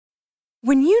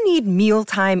When you need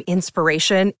mealtime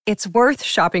inspiration, it's worth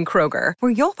shopping Kroger,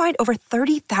 where you'll find over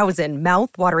 30,000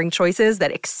 mouth-watering choices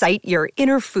that excite your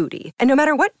inner foodie. And no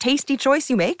matter what tasty choice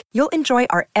you make, you'll enjoy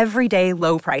our everyday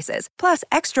low prices, plus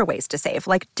extra ways to save,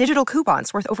 like digital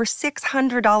coupons worth over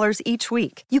 $600 each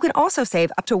week. You can also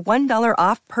save up to $1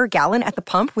 off per gallon at the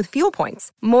pump with fuel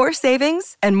points. More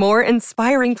savings and more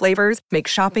inspiring flavors make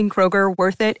shopping Kroger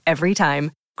worth it every time.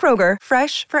 Kroger,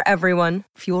 fresh for everyone.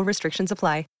 Fuel restrictions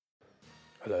apply.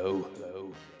 Hello.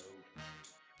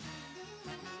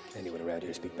 Anyone around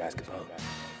here speak basketball?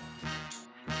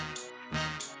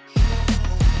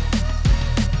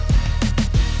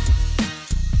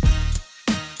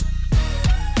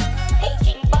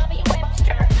 Paging Bobby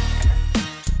Webster.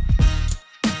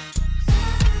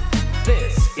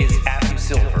 This is Adam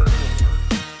Silver.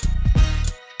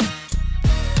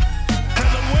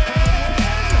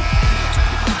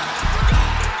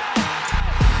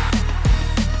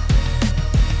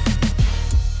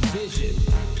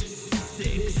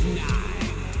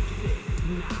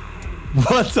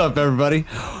 What's up, everybody?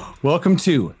 Welcome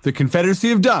to the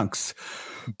Confederacy of Dunks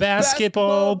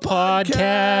Basketball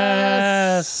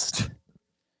Podcast.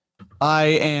 I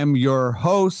am your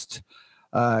host,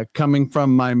 coming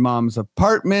from my mom's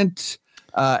apartment.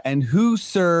 And who,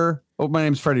 sir? Oh, my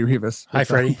name's Freddie Rivas. Hi,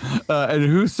 Freddie. And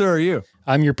who, sir, are you?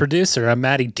 I'm your producer. I'm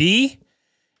Matty D,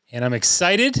 and I'm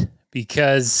excited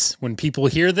because when people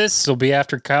hear this, it'll be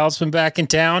after Kyle's been back in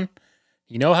town.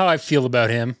 You know how I feel about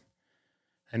him.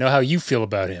 I know how you feel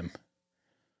about him.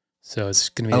 So it's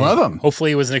going to be... I love him.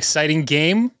 Hopefully it was an exciting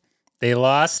game. They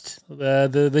lost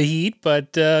the Heat,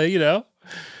 but, we're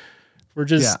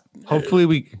just... Yeah. Hopefully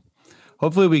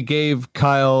we gave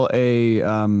Kyle a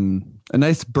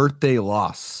nice birthday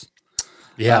loss.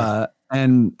 Yeah.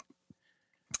 And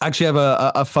actually have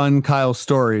a fun Kyle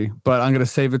story, but I'm going to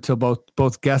save it till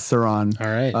both guests are on. All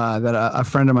right. That a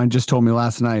friend of mine just told me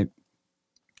last night.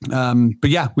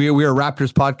 But yeah, we are a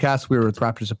Raptors podcast. We were with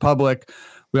Raptors Republic.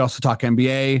 We also talk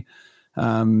NBA.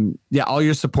 Yeah, all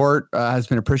your support has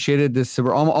been appreciated.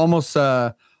 We're almost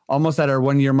at our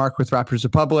 1 year mark with Raptors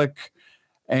Republic,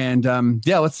 and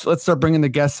yeah, let's start bringing the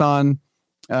guests on.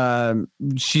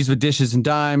 She's with Dishes and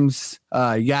Dimes,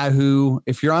 Yahoo.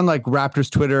 If you're on like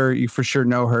Raptors Twitter, you for sure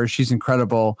know her. She's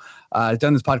incredible. I've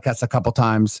done this podcast a couple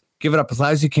times. Give it up as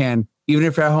loud as you can, even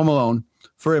if you're at home alone,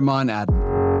 for Iman Adam.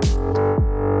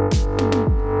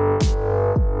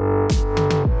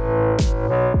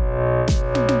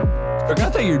 I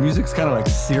forgot that your music's kind of like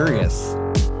serious.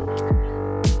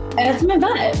 That's my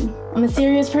vibe. I'm a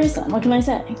serious person. What can I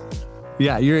say?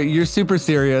 Yeah, you're super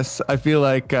serious. I feel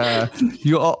like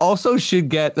you also should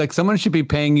get like someone should be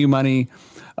paying you money.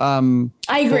 I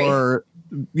agree.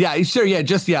 Yeah, sure.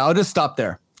 Yeah, I'll just stop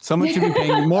there. Someone should be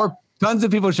paying you more. Tons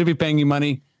of people should be paying you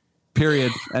money.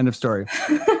 Period. End of story.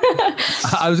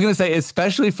 I was gonna say,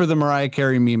 especially for the Mariah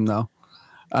Carey meme though.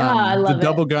 I love the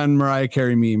double gun Mariah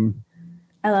Carey meme.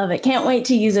 I love it. Can't wait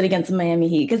to use it against the Miami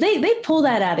Heat because they pull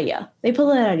that out of you. They pull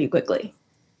that out of you quickly.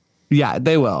 Yeah,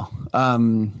 they will.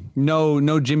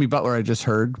 No Jimmy Butler. I just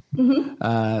heard.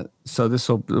 Mm-hmm. So this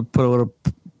will put a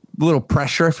little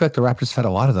pressure. I feel like the Raptors have had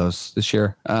a lot of those this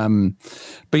year.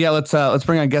 But yeah, let's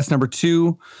bring on guest number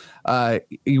 2.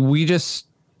 We just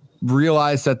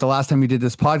realized that the last time we did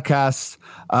this podcast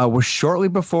was shortly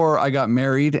before I got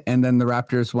married, and then the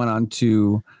Raptors went on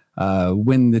to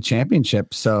win the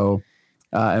championship. So.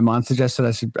 Iman suggested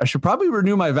I should probably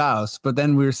renew my vows, but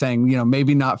then we were saying,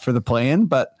 maybe not for the play-in,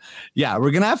 but yeah,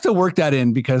 we're going to have to work that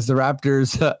in because the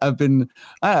Raptors have been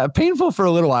painful for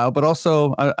a little while, but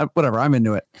also whatever, I'm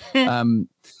into it.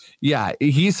 Yeah,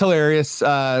 he's hilarious.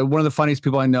 One of the funniest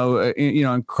people I know,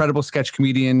 incredible sketch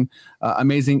comedian,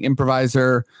 amazing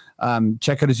improviser.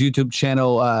 Check out his YouTube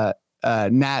channel,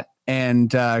 Nat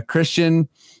and Christian.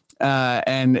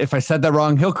 And if I said that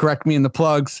wrong, he'll correct me in the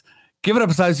plugs. Give it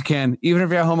up as high as you can, even if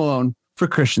you're at home alone, for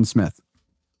Christian Smith.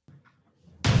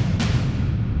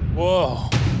 Whoa.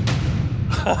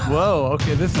 Whoa.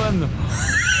 Okay, this one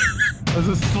was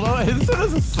a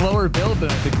slower build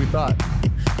than I think we thought.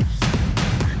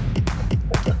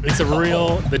 It's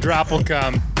the drop will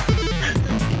come.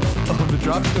 Oh, the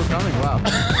drop's still coming. Wow.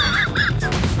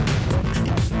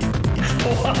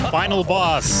 Final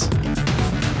boss.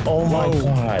 Oh my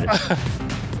God.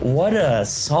 What a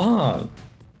song.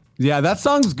 Yeah, that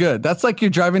song's good. That's like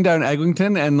you're driving down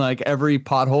Eglinton and like every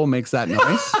pothole makes that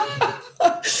noise.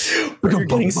 You're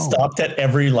getting stopped at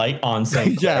every light on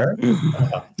St. Clair.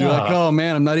 Yeah. You're like, oh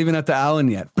man, I'm not even at the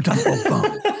Allen yet.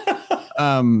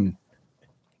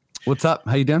 What's up?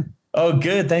 How you doing? Oh,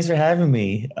 good. Thanks for having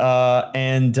me.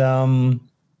 And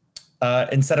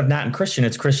instead of Nat and Christian,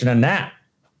 it's Christian and Nat.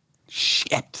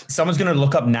 Shit. Someone's gonna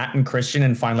look up Nat and Christian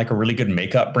and find like a really good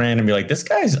makeup brand and be like, "This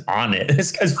guy's on it.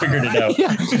 This guy's figured it out."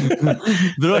 Yeah.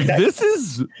 They're like, this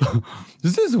is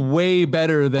way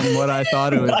better than what I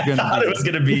thought it was I thought it was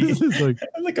gonna be. This is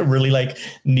like a really like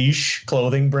niche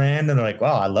clothing brand, and they're like,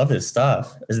 "Wow, I love his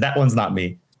stuff." That one's not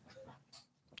me.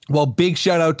 Well, big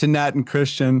shout out to Nat and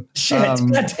Christian. Shit,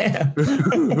 goddamn.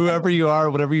 Whoever you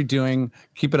are, whatever you're doing,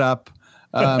 keep it up.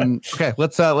 Okay,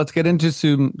 let's get into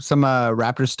some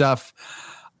Raptor stuff.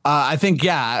 I think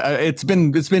it's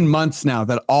been months now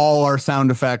that all our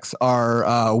sound effects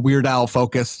are Weird Al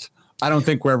focused. I don't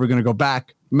think we're ever going to go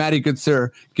back. Maddie, good sir,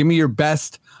 give me your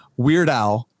best Weird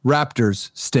Al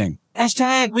Raptors sting.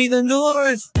 Hashtag we the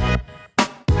North.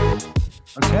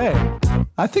 Okay,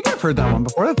 I think I've heard that one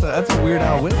before. That's a Weird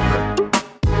Al whisper.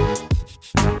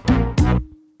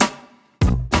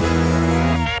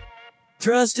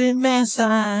 Trust in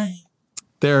Masai.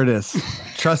 There it is.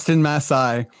 Trust in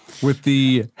Masai with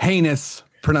the heinous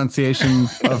pronunciation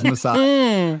of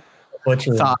Masai. I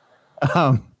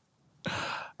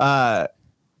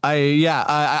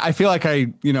feel like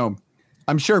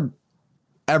I'm sure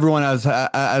everyone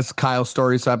has Kyle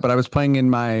stories up, but I was playing in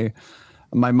my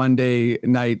Monday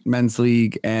night men's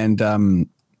league, and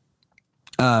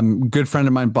good friend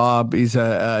of mine, Bob, he's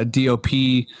a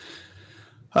DOP.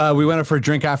 We went out for a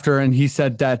drink after, and he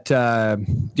said that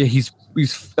he's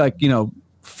like,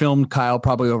 filmed Kyle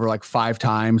probably over like 5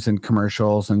 times in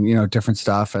commercials and different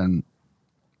stuff. And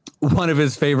one of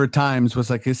his favorite times was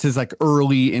like, this is like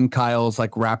early in Kyle's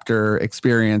like Raptor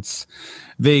experience.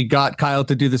 They got Kyle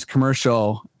to do this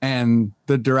commercial, and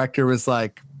the director was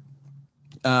like,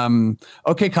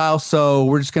 okay, Kyle, so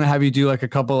we're just gonna have you do like a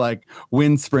couple like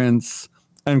wind sprints.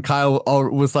 And Kyle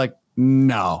was like,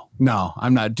 no,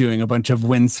 I'm not doing a bunch of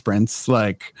wind sprints.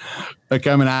 Like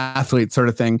I'm an athlete sort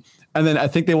of thing. And then I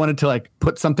think they wanted to like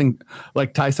put something,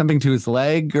 like tie something to his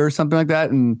leg or something like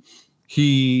that. And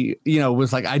he,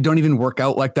 was like, I don't even work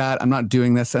out like that. I'm not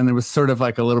doing this. And it was sort of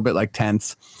like a little bit like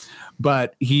tense,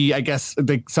 but I guess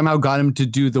they somehow got him to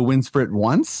do the wind sprint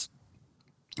once.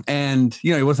 And,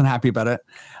 he wasn't happy about it.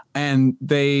 And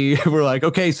they were like,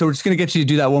 okay, so we're just going to get you to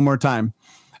do that one more time.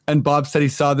 And Bob said he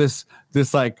saw this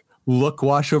like look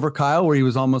wash over Kyle where he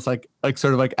was almost like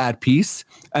sort of like at peace.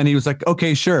 And he was like,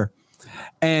 okay, sure.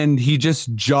 And he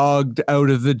just jogged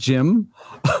out of the gym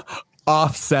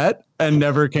offset and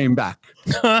never came back.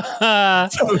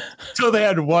 So they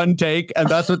had one take, and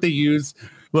that's what they used.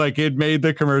 Like, it made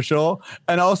the commercial.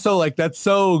 And also, like, that's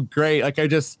so great. Like,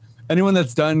 anyone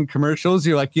that's done commercials,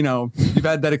 you're like, you've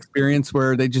had that experience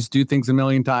where they just do things a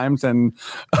million times. And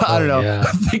I don't know, yeah.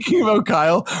 Thinking about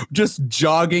Kyle just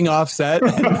jogging offset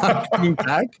and not coming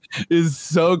back is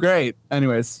so great.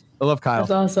 Anyways, I love Kyle.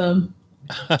 That's awesome.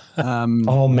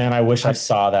 Oh man, I wish I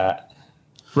saw that.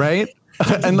 Right?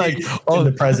 And like in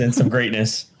the presence of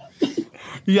greatness.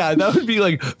 Yeah, that would be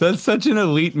like, that's such an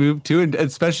elite move too, and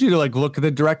especially to like look at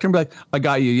the director and be like, I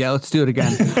got you. Yeah, let's do it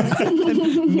again.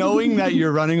 And knowing that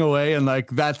you're running away and like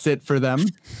that's it for them,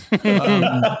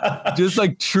 just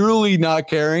like truly not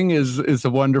caring is a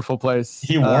wonderful place.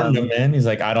 He warned him, man. He's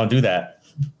like, I don't do that.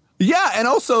 Yeah, and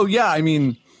also, yeah, I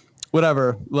mean,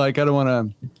 whatever. Like, I don't want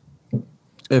to.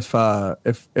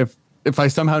 If I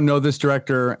somehow know this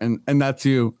director and that's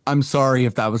you, I'm sorry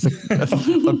if that was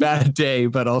a bad day,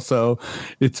 but also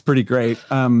it's pretty great.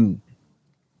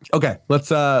 Okay, let's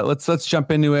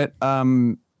jump into it.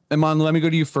 Iman, let me go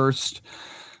to you first.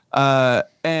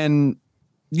 And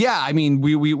yeah, I mean,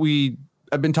 we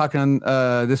I've been talking on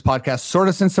this podcast sort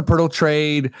of since the Pirtle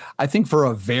trade. I think for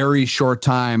a very short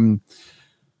time,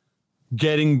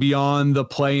 getting beyond the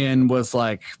play-in was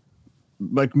like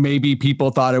maybe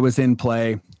people thought it was in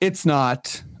play. It's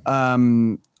not.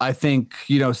 I think,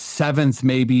 7th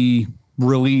maybe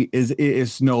really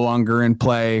is no longer in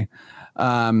play.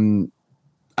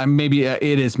 Maybe it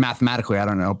is mathematically, I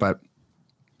don't know, but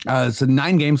so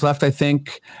 9 games left, I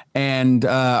think. And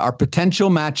our potential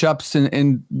matchups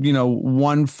in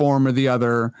one form or the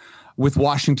other, with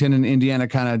Washington and Indiana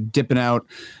kind of dipping out,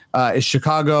 is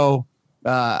Chicago,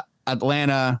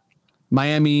 Atlanta,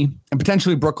 Miami, and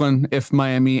potentially Brooklyn, if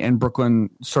Miami and Brooklyn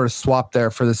sort of swap there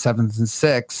for the 7th and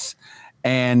 6th.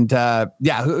 And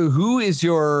who is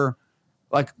your,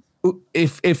 like,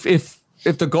 if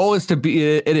the goal is to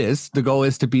beat the goal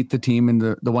is to beat the team in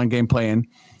the one game play-in,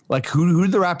 like who do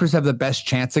the Raptors have the best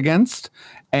chance against,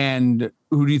 and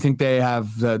who do you think they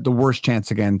have the worst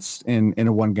chance against in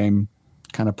a one game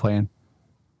kind of play-in?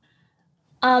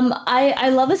 I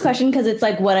love this question because it's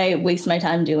like what I waste my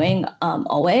time doing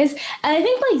always. And I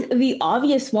think like the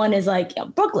obvious one is like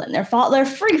Brooklyn. They're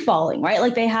free falling, right?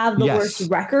 Like they have the worst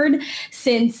record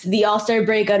since the All-Star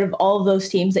break out of all of those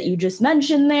teams that you just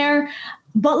mentioned there.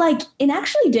 But like in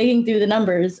actually digging through the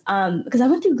numbers, because I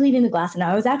went through Bleeding the Glass and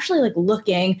I was actually like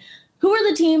looking who are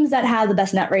the teams that have the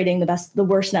best net rating, the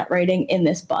worst net rating in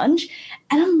this bunch.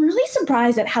 And I'm really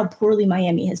surprised at how poorly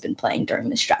Miami has been playing during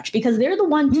this stretch because they're the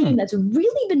one team that's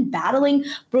really been battling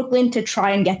Brooklyn to try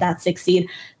and get that 6th seed.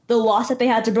 The loss that they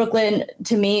had to Brooklyn,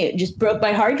 to me, just broke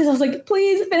my heart because I was like,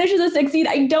 please finish as a 6th seed.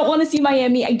 I don't want to see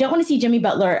Miami. I don't want to see Jimmy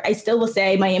Butler. I still will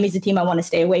say Miami's a team I want to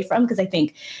stay away from because I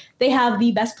think they have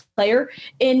the best player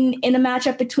in a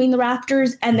matchup between the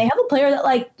Raptors, and they have a player that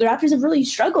like the Raptors have really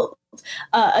struggled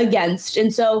against.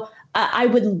 And so I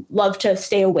would love to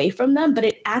stay away from them, but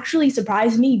it actually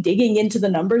surprised me digging into the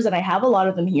numbers, and I have a lot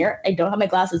of them here. I don't have my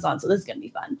glasses on, so this is going to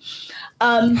be fun.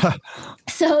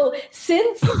 So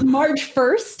since March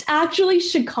 1st, actually,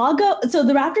 Chicago, so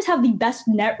the Raptors have the best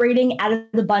net rating out of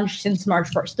the bunch since March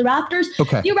 1st. The Raptors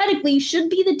theoretically should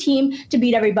be the team to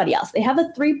beat everybody else. They have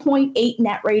a 3.8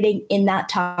 net rating in that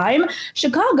time.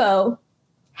 Atlanta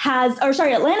has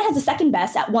the second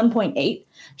best at 1.8.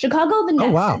 Chicago, the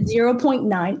Nets at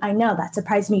 0.9. I know, that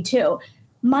surprised me too.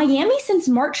 Miami, since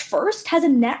March 1st, has a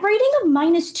net rating of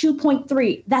minus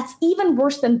 2.3. That's even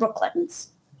worse than Brooklyn's.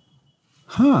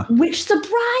 Which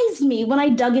surprised me when I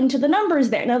dug into the numbers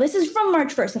there. Now, this is from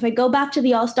March 1st. If I go back to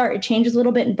the All-Star, it changes a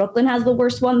little bit, and Brooklyn has the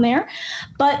worst one there.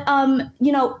 But,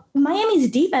 Miami's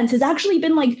defense has actually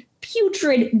been, like,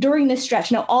 putrid during this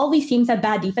stretch. Now, all these teams have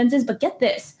bad defenses, but get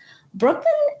this. Brooklyn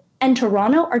and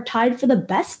Toronto are tied for the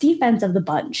best defense of the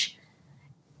bunch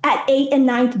at 8th and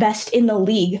 9th best in the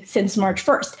league since March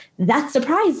 1st. That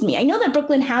surprised me. I know that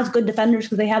Brooklyn has good defenders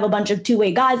because they have a bunch of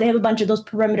two-way guys. They have a bunch of those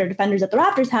perimeter defenders that the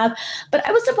Raptors have. But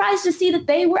I was surprised to see that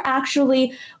they were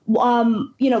actually,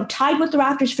 tied with the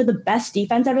Raptors for the best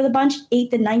defense out of the bunch,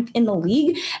 8th and 9th in the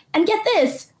league. And get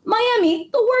this, Miami,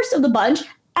 the worst of the bunch,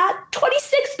 at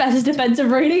 26th best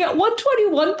defensive rating at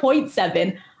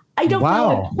 121.7. I don't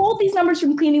know. I pulled these numbers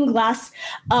from Cleaning the Glass,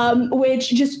 which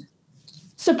just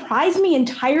surprised me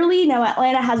entirely. Now,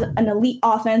 Atlanta has an elite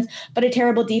offense, but a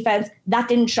terrible defense. That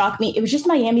didn't shock me. It was just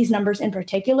Miami's numbers in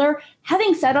particular.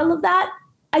 Having said all of that,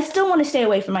 I still want to stay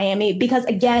away from Miami because,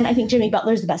 again, I think Jimmy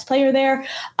Butler is the best player there.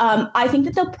 I think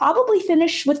that they'll probably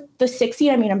finish with the 6th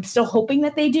seed. I mean, I'm still hoping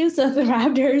that they do so that the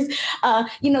Raptors,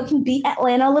 can beat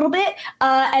Atlanta a little bit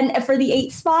and for the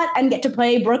 8th spot and get to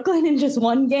play Brooklyn in just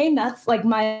one game. That's like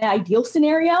my ideal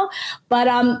scenario. But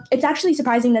it's actually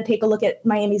surprising to take a look at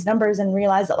Miami's numbers and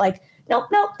realize that, like, no,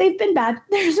 they've been bad.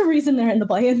 There's a reason they're in the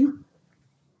play-in.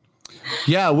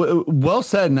 Yeah, well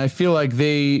said. And I feel like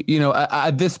they,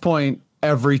 at this point,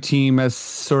 every team has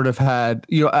sort of had,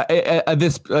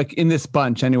 this, like in this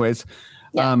bunch anyways,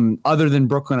 other than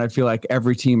Brooklyn, I feel like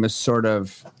every team is sort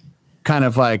of kind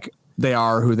of like they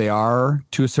are who they are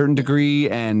to a certain degree.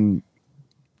 And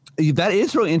that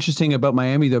is really interesting about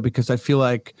Miami though, because I feel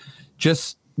like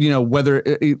just, whether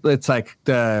it's like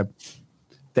the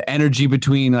energy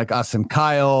between like us and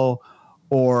Kyle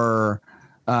or,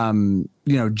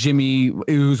 Jimmy,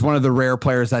 who's one of the rare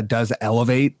players that does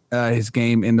elevate his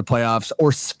game in the playoffs,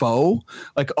 or Spo,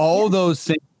 like all those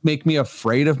things make me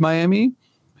afraid of Miami.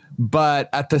 But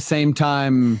at the same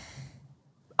time,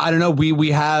 I don't know.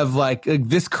 We have like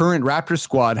this current Raptors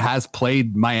squad has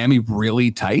played Miami really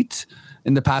tight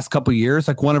in the past couple of years.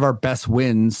 Like one of our best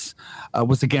wins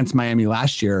was against Miami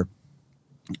last year.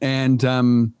 And,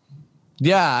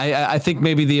 I think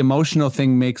maybe the emotional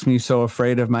thing makes me so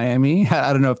afraid of Miami.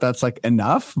 I don't know if that's like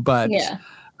enough, but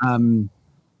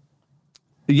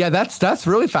that's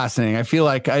really fascinating. I feel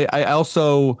like I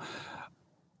also,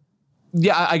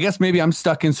 I guess maybe I'm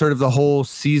stuck in sort of the whole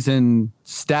season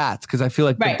stats because I feel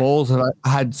like the Bulls have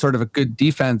had sort of a good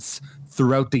defense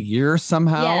throughout the year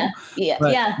somehow.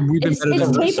 It's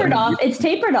tapered off. It's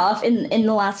tapered off in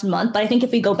the last month. But I think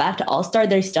if we go back to All-Star,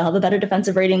 they still have a better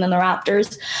defensive rating than the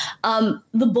Raptors.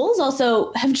 The Bulls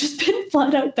also have just been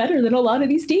flat out better than a lot of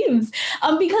these teams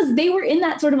because they were in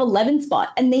that sort of 11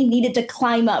 spot and they needed to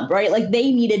climb up, right? Like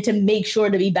they needed to make sure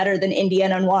to be better than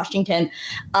Indiana and Washington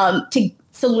to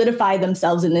solidify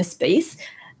themselves in this space.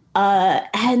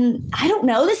 And I don't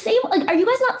know, the same, like, are you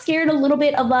guys not scared a little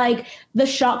bit of like the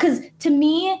shot? Because to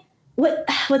me, what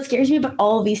scares me about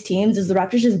all of these teams is the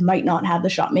Raptors just might not have the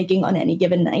shot making on any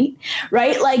given night,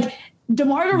 right? Like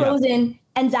DeMar DeRozan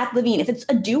and Zach LaVine, if it's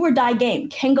a do or die game,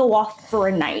 can go off for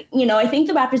a night. You know, I think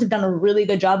the Raptors have done a really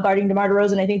good job guarding DeMar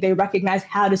DeRozan. I think they recognize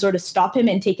how to sort of stop him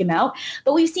and take him out.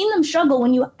 But we've seen them struggle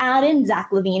when you add in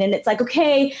Zach LaVine, and it's like,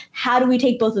 okay, how do we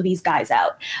take both of these guys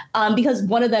out? Because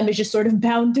one of them is just sort of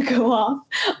bound to go off.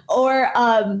 Or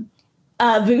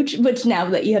Vooch, which now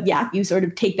that you have Yak, you sort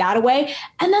of take that away.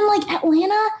 And then like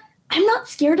Atlanta, I'm not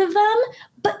scared of them,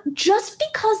 but just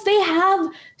because they have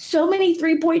so many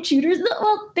 3-point shooters,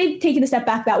 well, they've taken a step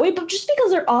back that way, but just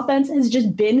because their offense has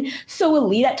just been so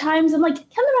elite at times, I'm like, can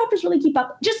the Raptors really keep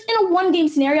up? Just in a one-game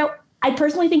scenario, I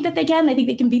personally think that they can. I think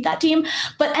they can beat that team.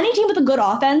 But any team with a good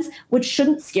offense, which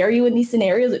shouldn't scare you in these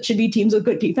scenarios, it should be teams with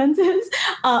good defenses.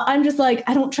 I'm just like,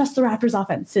 I don't trust the Raptors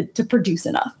offense to produce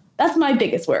enough. That's my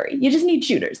biggest worry. You just need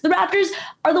shooters. The Raptors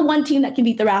are the one team that can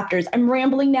beat the Raptors. I'm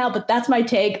rambling now, but that's my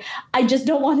take. I just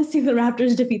don't want to see the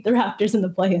Raptors defeat the Raptors in the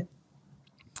play-in.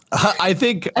 I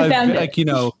think,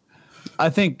 I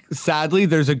think sadly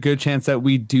there's a good chance that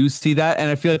we do see that.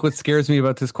 And I feel like what scares me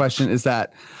about this question is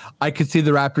that I could see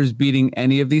the Raptors beating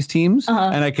any of these teams,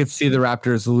 and I could see the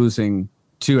Raptors losing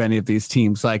to any of these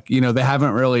teams. Like, they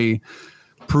haven't really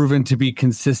proven to be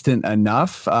consistent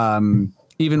enough.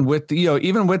 Even with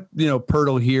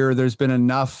Pirtle here, there's been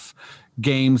enough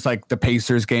games like the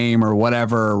Pacers game or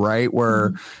whatever, right?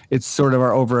 Where it's sort of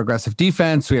our over aggressive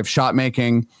defense. We have shot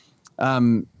making.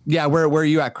 Where are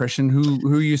you at, Christian?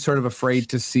 Who are you sort of afraid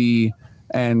to see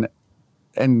and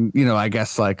I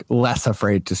guess like less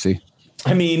afraid to see?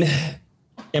 I mean,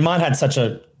 Iman had such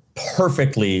a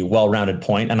perfectly well-rounded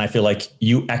point, and I feel like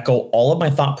you echo all of my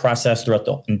thought process throughout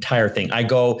the entire thing. I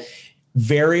go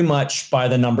very much by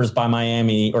the numbers by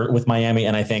Miami or with Miami.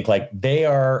 And I think like they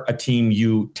are a team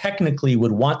you technically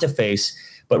would want to face,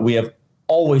 but we have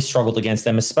always struggled against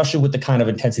them, especially with the kind of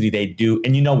intensity they do.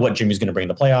 And you know what Jimmy's going to bring in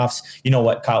the playoffs. You know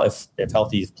what Kyle, if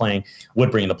healthy is playing,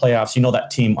 would bring in the playoffs. You know that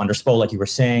team under Spo, like you were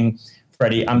saying,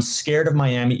 Freddie. I'm scared of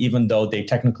Miami, even though they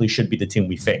technically should be the team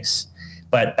we face.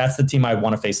 But that's the team I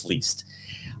want to face least.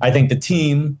 I think the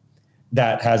team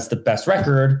that has the best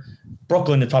record,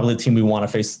 Brooklyn, is probably the team we want to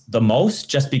face the most,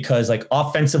 just because like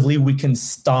offensively we can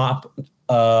stop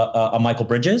a Michael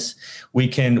Bridges. We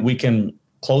can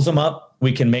close him up.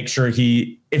 We can make sure if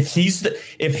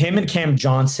him and Cam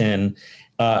Johnson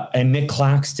and Nick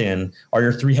Claxton are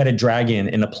your three-headed dragon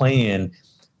in a play-in,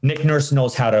 Nick Nurse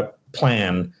knows how to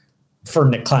plan for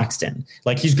Nick Claxton.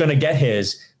 Like he's going to get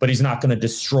his, but he's not going to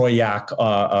destroy Yak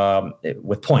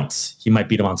with points. He might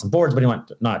beat him on some boards, but he might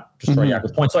not destroy Yak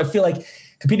with points. So I feel like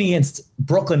competing against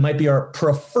Brooklyn might be our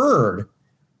preferred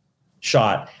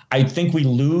shot. I think we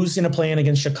lose in a play-in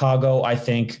against Chicago. I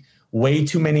think way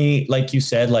too many, like you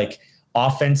said, like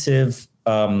offensive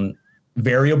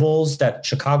variables that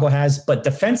Chicago has, but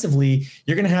defensively,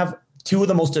 you're going to have two of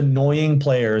the most annoying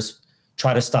players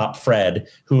try to stop Fred,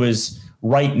 who is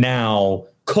right now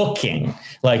cooking.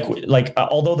 Like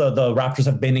although the Raptors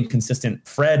have been inconsistent,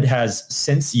 Fred has,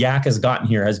 since Yak has gotten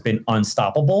here, has been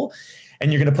unstoppable.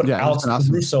 And you're going to put Alex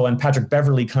Caruso and Patrick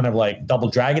Beverly kind of like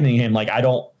double dragoning him. Like, I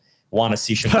don't want to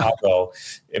see Chicago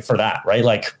for that, right?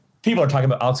 Like, people are talking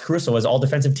about Alex Caruso as all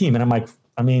defensive team. And I'm like,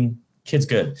 I mean, kid's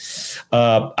good.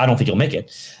 I don't think he'll make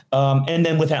it. And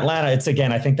then with Atlanta, it's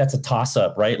again, I think that's a toss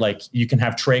up, right? Like you can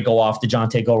have Trey go off,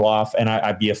 DeJounte go off, and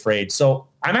I'd be afraid. So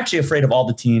I'm actually afraid of all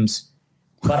the teams,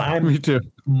 but I'm Me too.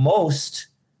 most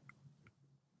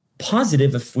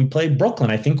positive if we play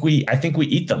Brooklyn. I think we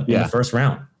eat them in the first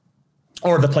round.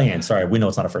 Or the play-in. Sorry, we know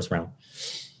it's not a first round.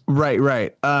 Right.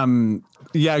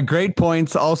 Great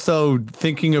points. Also,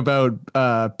 thinking about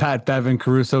Pat Bev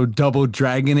Caruso double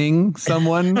dragoning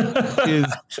someone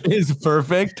is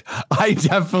perfect. I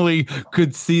definitely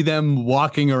could see them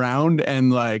walking around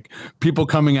and like people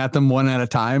coming at them one at a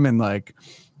time and like,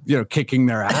 kicking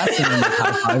their ass and then like,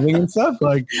 high-fiving and stuff.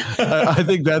 Like, I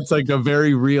think that's like a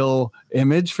very real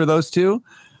image for those two.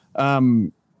 I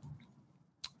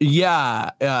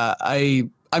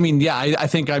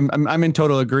think I'm in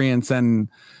total agreement, and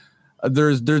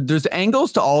there's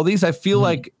angles to all these. I feel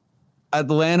like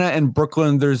Atlanta and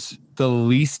Brooklyn, there's the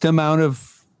least amount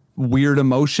of weird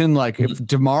emotion. Like if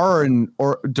DeMar and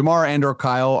or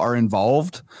Kyle are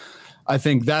involved, I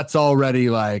think that's already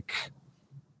like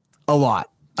a lot.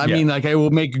 I mean, like it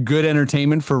will make good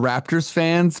entertainment for Raptors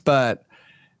fans, but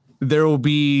there will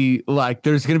be like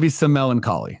there's going to be some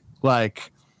melancholy.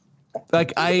 Think about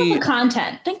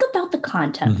the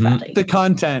content, Freddie. The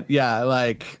content,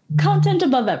 like content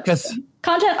above everything.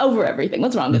 Content over everything.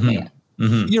 What's wrong with me?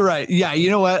 You're right. Yeah, you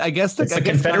know what? I guess it's the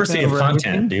Confederacy of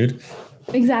content, dude.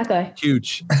 Exactly.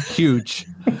 Huge.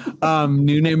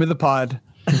 New name of the pod,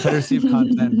 Confederacy of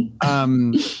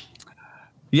Content.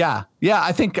 Yeah.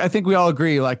 I think we all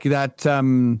agree like that.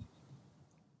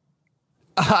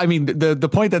 I mean, the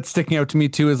point that's sticking out to me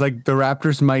too is like the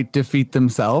Raptors might defeat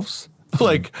themselves.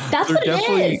 Like that's what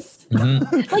it is.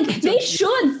 Like they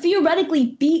should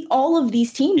theoretically beat all of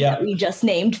these teams that we just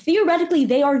named. Theoretically,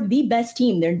 they are the best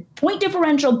team. Their point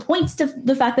differential points to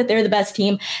the fact that they're the best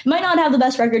team. Might not have the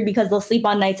best record because they'll sleep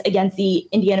on nights against the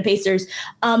Indiana Pacers.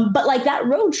 But like that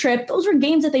road trip, those were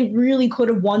games that they really could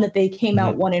have won that they came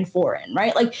out 1-4 in,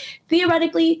 right? Like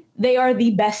theoretically, they are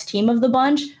the best team of the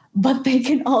bunch. But they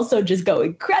can also just go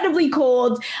incredibly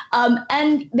cold,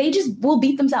 and they just will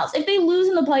beat themselves. If they lose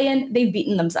in the play-in, they've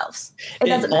beaten themselves. It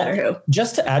doesn't matter who.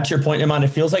 Just to add to your point, Iman, it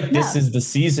feels like this is the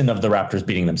season of the Raptors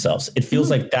beating themselves. It feels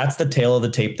like that's the tail of the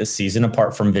tape this season,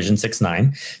 apart from Vision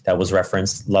 6-9 that was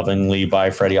referenced lovingly by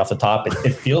Freddie off the top.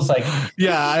 It feels like...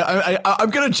 I'm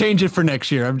going to change it for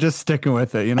next year. I'm just sticking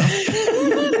with it, you know?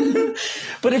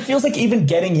 But it feels like even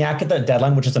getting Yak at the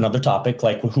deadline, which is another topic,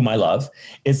 like whom I love,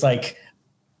 is like...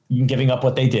 giving up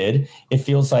what they did, it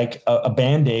feels like a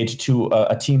band-aid to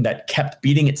a team that kept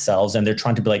beating itself, and they're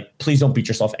trying to be like, please don't beat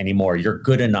yourself anymore. You're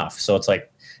good enough. So it's like,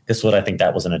 this is what I think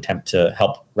that was an attempt to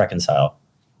help reconcile.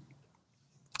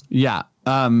 Yeah.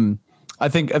 I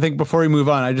think before we move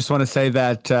on, I just want to say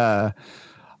that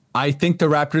I think the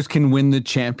Raptors can win the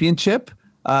championship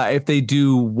if they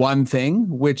do one thing,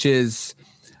 which is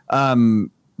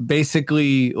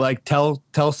basically like tell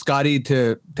Scotty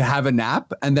to have a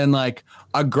nap and then like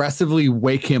aggressively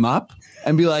wake him up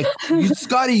and be like,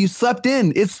 Scotty, you slept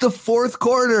in. It's the fourth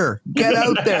quarter. Get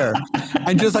out there.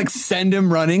 And just like send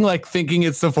him running, like thinking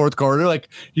it's the fourth quarter. Like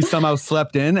he somehow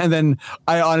slept in. And then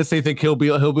I honestly think he'll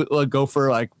be like, go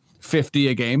for like 50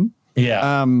 a game.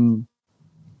 Yeah.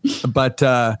 But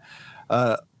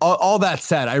all that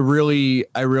said, I really,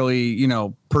 you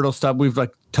know, Pirtle stuff, we've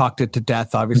like talked it to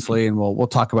death, obviously, and we'll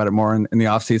talk about it more in the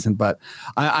off season. But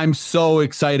I'm so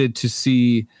excited to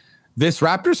see this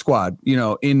Raptor squad, you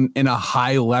know, in a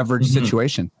high leverage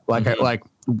situation, like like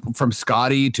from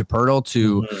Scotty to Pirtle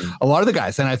to a lot of the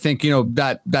guys. And I think, you know,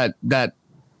 that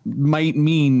might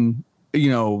mean, you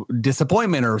know,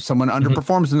 disappointment or someone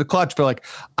underperforms in the clutch, but like,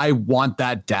 I want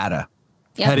that data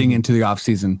heading into the off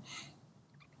season.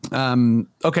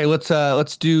 Okay,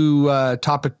 let's do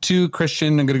topic 2.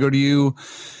 Christian, I'm going to go to you.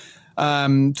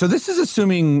 So this is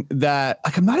assuming that,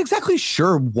 like, I'm not exactly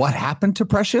sure what happened to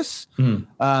Precious.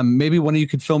 Maybe one of you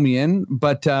could fill me in,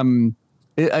 but let me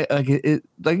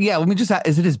just ask,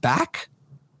 is it his back?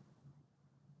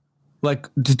 Like,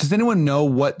 does anyone know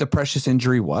what the Precious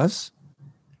injury was?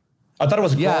 I thought it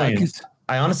was a groin.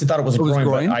 I honestly thought it was a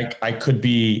groin, but I could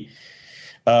be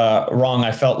wrong.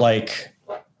 I felt like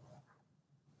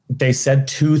they said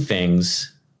 2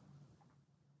 things.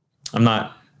 I'm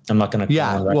not going to.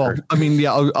 Yeah. Well, I mean,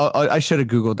 I should have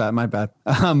Googled that. My bad.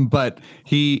 But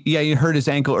he hurt his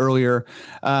ankle earlier.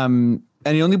 And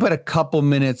he only played a couple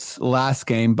minutes last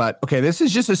game, but okay, this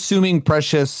is just assuming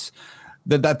Precious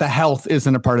that the health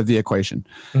isn't a part of the equation.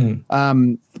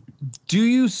 Do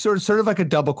you sort of like a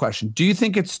double question? Do you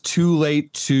think it's too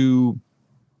late to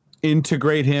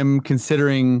integrate him,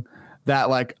 considering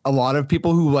that like a lot of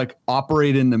people who like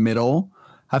operate in the middle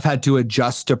have had to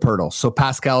adjust to Pirtle? So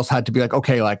Pascal's had to be like,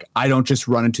 okay, like I don't just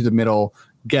run into the middle,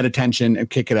 get attention and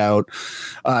kick it out.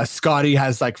 Scotty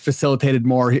has like facilitated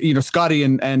more, you know, Scotty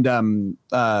and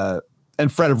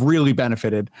Fred have really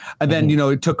benefited. And then, you know,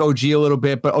 it took OG a little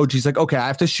bit, but OG's like, okay, I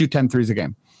have to shoot 10 threes a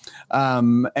game.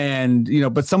 And, you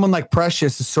know, but someone like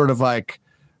Precious is sort of like,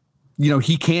 you know,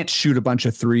 he can't shoot a bunch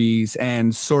of threes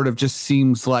and sort of just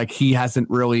seems like he hasn't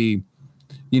really,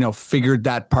 you know, figured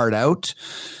that part out.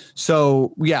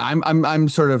 So yeah, I'm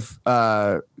sort of,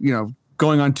 you know,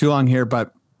 going on too long here,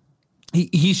 but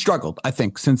he struggled, I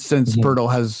think, since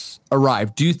Pirtle has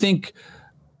arrived. Do you think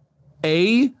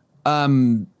there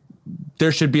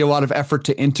should be a lot of effort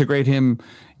to integrate him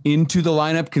into the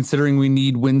lineup, considering we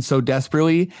need wins so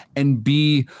desperately? And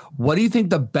B, what do you think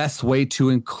the best way to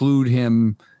include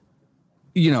him,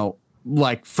 you know,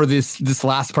 like for this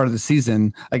last part of the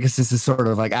season? I guess this is sort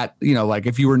of like at, you know, like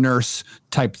if you were Nurse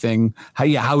type thing,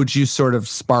 how would you sort of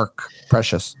spark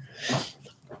Precious?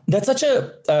 That's such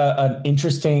an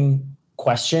interesting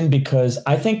question, because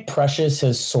I think Precious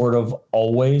has sort of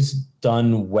always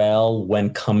done well when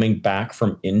coming back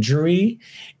from injury,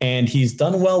 and he's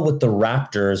done well with the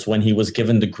Raptors when he was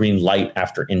given the green light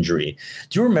after injury.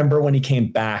 Do you remember when he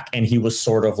came back and he was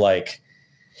sort of like,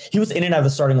 he was in and out of the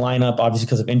starting lineup, obviously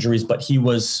because of injuries, but he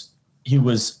was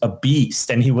a beast,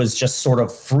 and he was just sort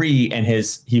of free, and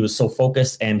he was so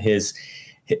focused, and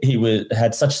he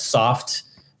had such soft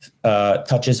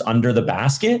touches under the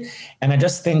basket. And I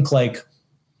just think like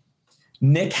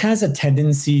Nick has a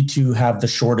tendency to have the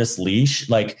shortest leash.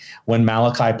 Like when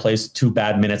Malachi plays 2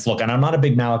 bad minutes. Look, and I'm not a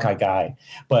big Malachi guy,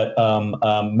 but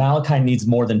Malachi needs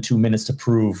more than 2 minutes to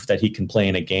prove that he can play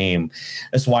in a game.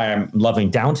 That's why I'm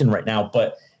loving Downton right now.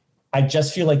 But I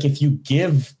just feel like if you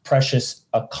give Precious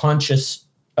a conscious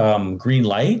green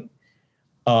light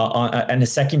and a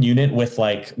second unit with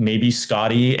like maybe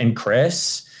Scotty and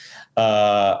Chris,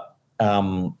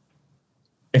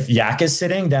 if Yak is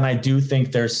sitting, then I do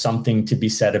think there's something to be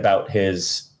said about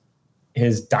his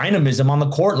dynamism on the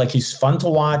court. Like he's fun to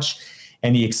watch,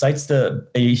 and he excites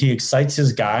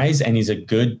his guys, and he's a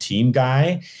good team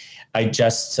guy. I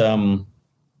just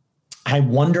I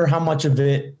wonder how much of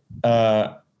it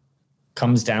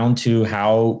comes down to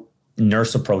how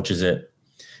Nurse approaches it,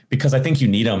 because I think you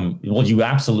need him. Well, you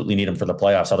absolutely need him for the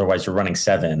playoffs. Otherwise, you're running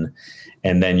 7,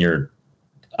 and then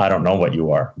I don't know what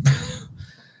you are.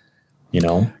 You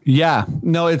know? Yeah,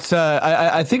 no, it's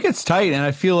I think it's tight. And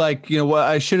I feel like, what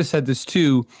I should have said this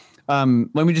too. Let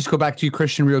me just go back to you,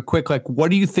 Christian, real quick. Like, what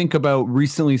do you think about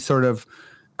recently sort of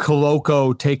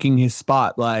Koloko taking his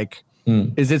spot? Like,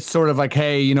 is it sort of like,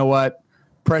 hey, you know what?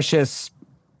 Precious,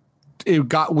 it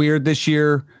got weird this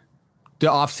year.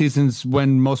 The off seasons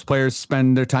when most players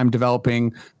spend their time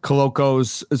developing.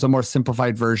 Koloko's is a more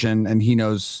simplified version, and he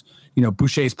knows,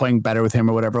 Boucher's playing better with him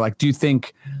or whatever. Like, do you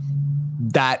think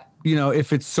that,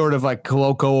 if it's sort of like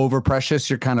Koloko over Precious,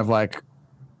 you're kind of like,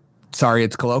 sorry,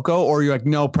 it's Koloko, or you're like,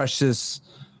 no, Precious,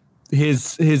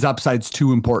 his upside's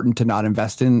too important to not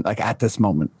invest in, like, at this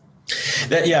moment?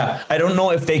 I don't know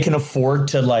if they can afford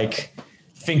to like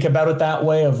think about it that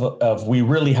way of we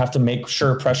really have to make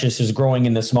sure Precious is growing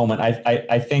in this moment.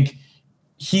 I think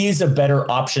he's a better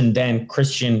option than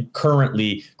Christian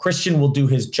currently. Christian will do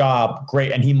his job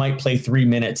great, and he might play 3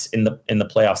 minutes in the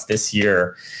playoffs this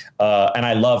year. And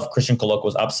I love Christian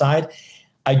Koloko's upside.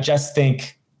 I just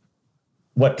think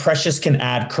what Precious can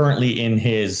add currently in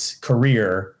his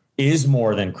career is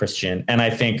more than Christian. And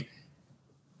I think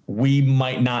we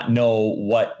might not know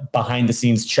what behind the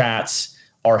scenes chats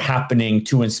are happening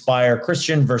to inspire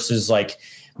Christian versus like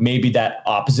maybe that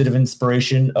opposite of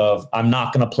inspiration of I'm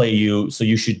not going to play you, so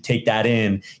you should take that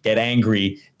in, get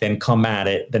angry, then come at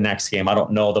it the next game. I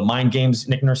don't know the mind games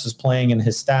Nick Nurse is playing and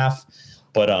his staff,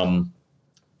 but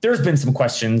there's been some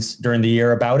questions during the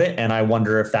year about it, and I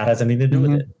wonder if that has anything to do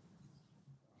with it.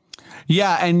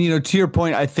 Yeah, and to your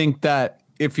point, I think that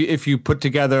if you put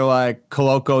together like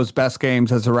Koloko's best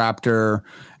games as a Raptor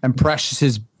and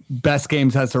Precious's best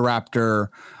games as a Raptor,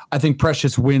 I think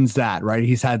Precious wins that, right?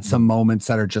 He's had some moments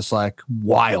that are just like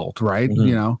wild, right?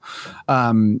 Like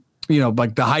the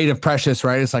height of Precious,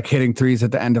 right? It's like hitting threes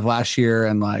at the end of last year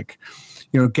and like,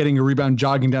 getting a rebound,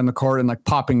 jogging down the court and like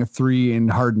popping a 3 in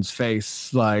Harden's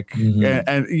face. Like,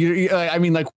 I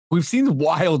mean, like we've seen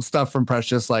wild stuff from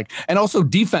Precious, like, and also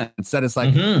defense that is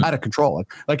like out of control.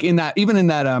 Like in that, even in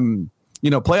that,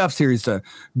 playoff series,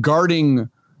 guarding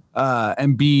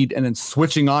Embiid and then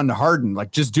switching on to Harden,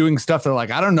 like just doing stuff that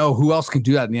like I don't know who else can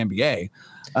do that in the NBA.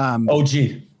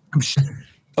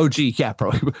 OG, yeah,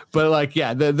 probably, but like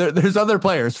there's other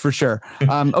players for sure.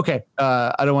 Okay,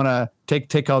 I don't want to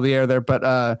take all the air there, but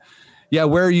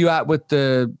where are you at with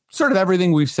the sort of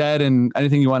everything we've said and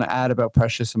anything you want to add about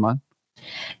Precious, Iman?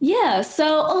 Yeah,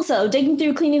 so also digging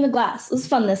through cleaning the glass. It was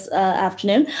fun this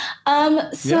afternoon.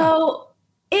 So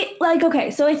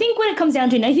I think when it comes down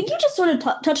to it, and I think you just sort of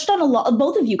touched on a lot,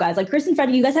 both of you guys, like Chris and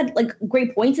Freddie, you guys had like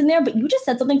great points in there, but you just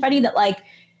said something, Freddie, that like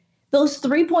those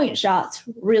 3-point shots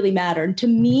really mattered. To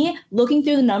me, looking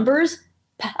through the numbers,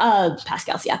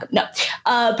 Pascal Siakam, no.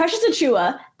 Precious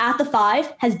Achiuwa at the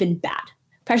 5 has been bad.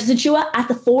 Precious Achiuwa at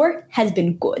the 4 has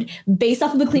been good. Based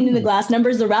off of the cleaning the glass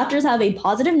numbers, the Raptors have a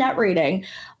positive net rating.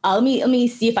 Let me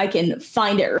see if I can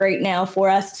find it right now for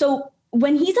us. So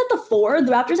when he's at the 4,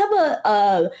 the Raptors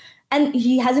have and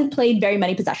he hasn't played very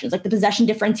many possessions. Like the possession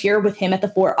difference here with him at the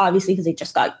 4, obviously because they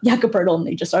just got Jakob Poeltl and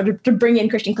they just started to bring in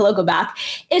Christian Koloko back,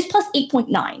 is plus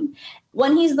 8.9.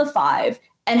 When he's the 5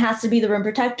 and has to be the rim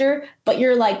protector, but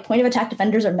your like point of attack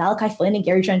defenders are Malachi Flynn and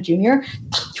Gary Trent Jr.,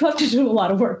 you have to do a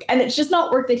lot of work. And it's just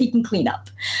not work that he can clean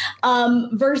up.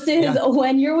 Versus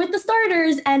when you're with the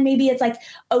starters and maybe it's like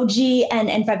OG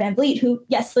and Fred VanVleet, who,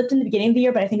 yes, slipped in the beginning of the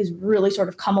year, but I think has really sort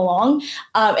of come along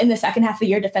in the second half of the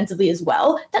year defensively as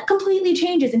well. That completely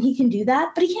changes, and he can do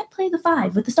that, but he can't play the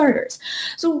 5 with the starters.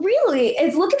 So really,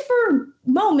 it's looking for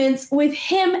moments with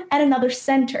him at another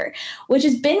center, which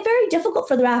has been very difficult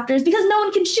for the Raptors because no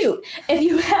one can shoot. If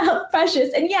you have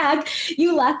Precious and Yak,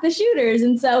 you lack the shooters.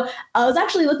 And so I was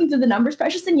actually looking through the numbers.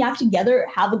 Precious and Yak together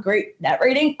have a great net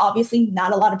rating. Obviously,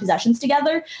 not a lot of possessions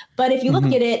together. But if you look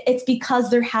at it, it's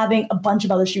because they're having a bunch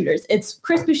of other shooters. It's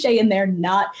Chris Boucher in there,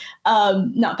 not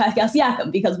Pascal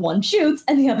Siakam, because one shoots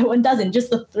and the other one doesn't. Just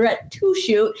the threat to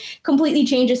shoot completely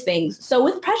changes things. So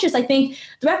with Precious, I think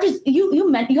the Raptors,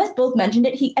 you guys both mentioned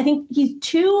it. I think he's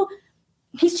too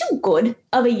good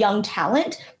of a young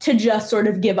talent to just sort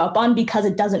of give up on because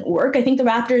it doesn't work. I think the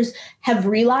Raptors have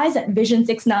realized that Vision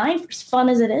 6-9, as fun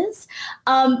as it is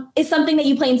something that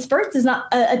you play in spurts, is not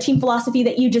a team philosophy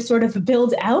that you just sort of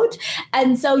build out.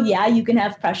 And so, yeah, you can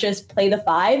have Precious play the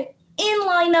 5 in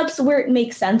lineups where it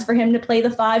makes sense for him to play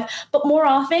the 5, but more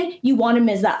often you want him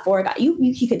as that 4 guy.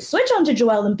 He could switch on to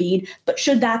Joel Embiid, but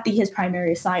should that be his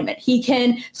primary assignment? He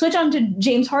can switch on to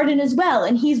James Harden as well,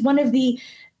 and he's one of the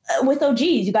with OGs,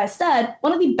 you guys said,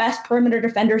 one of the best perimeter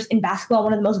defenders in basketball,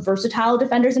 one of the most versatile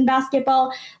defenders in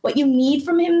basketball. What you need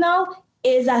from him, though,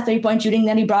 is that 3-point shooting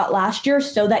that he brought last year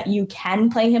so that you can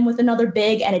play him with another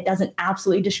big and it doesn't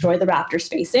absolutely destroy the Raptors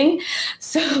spacing.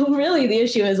 So really the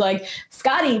issue is like,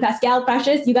 Scotty, Pascal,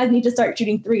 Precious, you guys need to start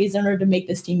shooting threes in order to make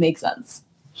this team make sense.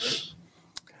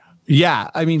 Yeah,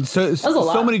 I mean,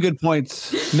 so many good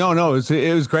points. No,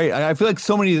 it was great. I feel like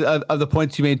so many of the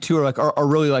points you made too are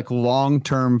really like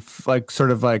long-term, like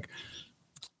sort of like,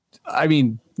 I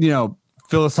mean,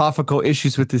 philosophical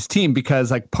issues with this team,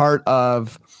 because like part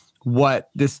of what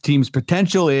this team's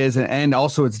potential is and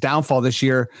also its downfall this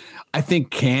year, I think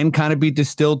can kind of be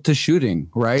distilled to shooting,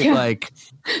 right? Yeah. Like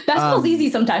basketball's easy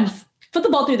sometimes. Put the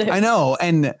ball through the hoop. I know,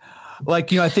 and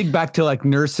like, I think back to like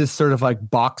Nurse's sort of like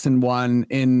boxing one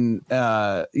in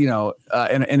a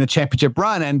championship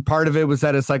run. And part of it was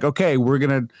that it's like, okay, we're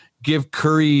going to give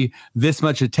Curry this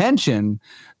much attention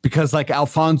because like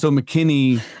Alfonso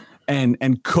McKinney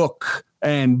and Cook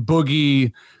and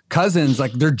Boogie Cousins,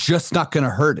 like they're just not going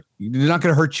to hurt. They're not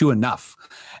going to hurt you enough.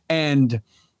 And,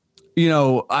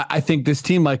 I think this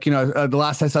team, like, the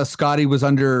last I saw Scotty was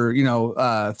under,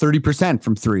 30%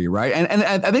 from 3, right? And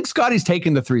I think Scotty's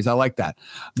taken the threes. I like that.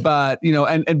 But,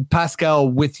 and Pascal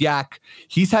with Yak,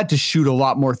 he's had to shoot a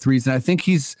lot more threes. And I think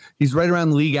he's right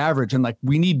around league average. And like,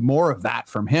 we need more of that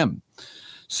from him.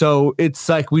 So it's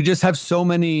like, we just have so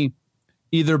many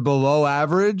either below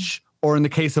average or in the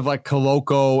case of like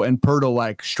Koloko and Pirtle,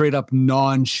 like straight up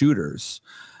non-shooters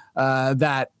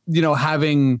that,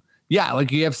 having... Yeah,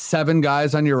 like you have 7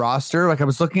 guys on your roster. Like I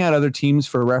was looking at other teams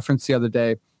for reference the other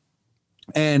day,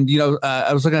 and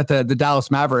I was looking at the Dallas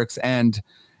Mavericks, and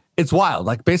it's wild.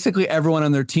 Like basically everyone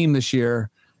on their team this year,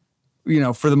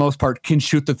 for the most part, can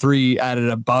shoot the 3 at an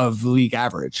above league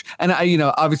average. And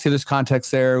obviously there's context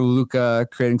there, Luka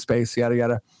creating space, yada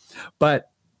yada. But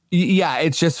yeah,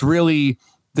 it's just really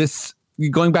this.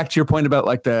 Going back to your point about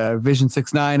like the Vision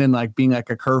 6-9 and like being like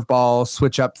a curveball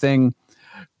switch up thing.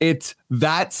 It's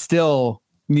that still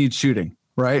needs shooting,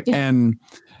 right? Yeah. And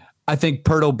I think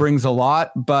Pirtle brings a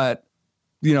lot, but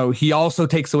he also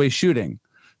takes away shooting.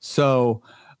 So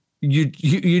you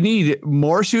need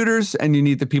more shooters, and you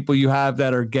need the people you have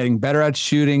that are getting better at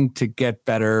shooting to get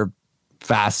better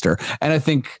faster. And I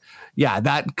think, yeah,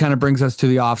 that kind of brings us to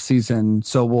the off season.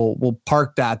 So we'll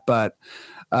park that. But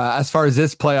as far as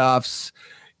this playoffs,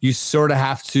 you sort of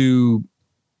have to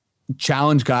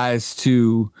challenge guys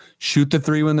to shoot the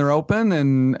 3 when they're open,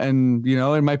 and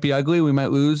it might be ugly. We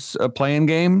might lose a play-in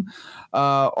game,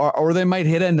 or they might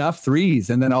hit enough threes,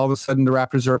 and then all of a sudden the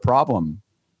Raptors are a problem,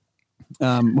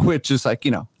 which is like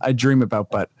I dream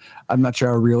about, but I'm not sure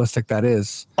how realistic that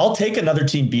is. I'll take another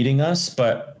team beating us,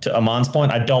 but to Amon's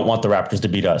point, I don't want the Raptors to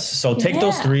beat us. So take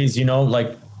those threes, be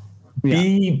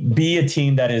a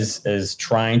team that is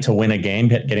trying to win a game,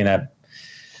 getting that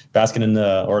basket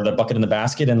the bucket in the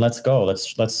basket, and let's go.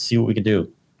 Let's see what we can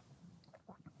do.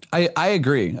 I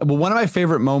agree. Well, one of my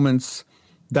favorite moments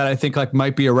that I think like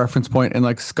might be a reference point in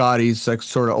like Scotty's like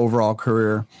sort of overall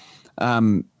career,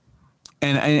 and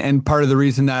part of the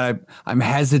reason that I'm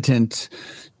hesitant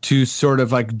to sort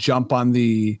of like jump on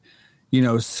the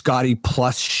Scotty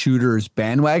plus shooters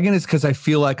bandwagon is because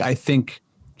I think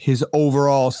his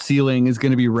overall ceiling is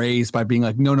going to be raised by being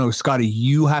like, no, Scotty,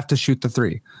 you have to shoot the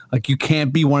 3. Like you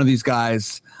can't be one of these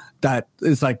guys that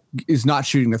is not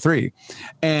shooting the 3.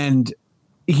 And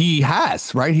he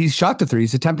has, right? He's shot the 3.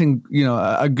 He's attempting,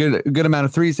 a good amount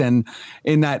of threes. And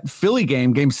in that Philly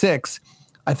game 6,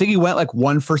 I think he went like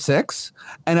 1 for 6.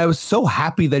 And I was so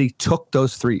happy that he took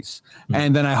those threes. Mm-hmm.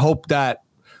 And then I hope that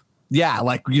yeah,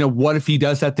 like, what if he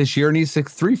does that this year and he's like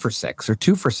 3 for 6 or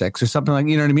 2 for 6 or something, like,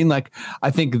 you know what I mean? Like,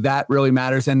 I think that really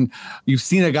matters. And you've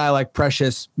seen a guy like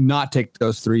Precious not take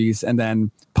those threes and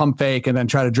then pump fake and then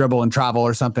try to dribble and travel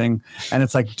or something. And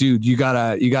it's like, dude, you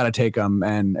gotta take them.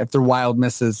 And if they're wild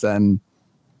misses, then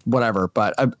whatever.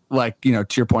 But to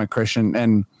your point, Christian,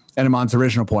 and Amon's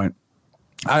original point,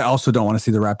 I also don't want to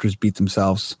see the Raptors beat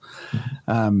themselves.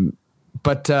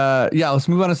 But let's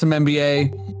move on to some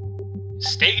NBA.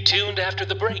 Stay tuned after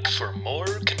the break for more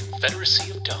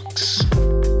Confederacy of Dunks.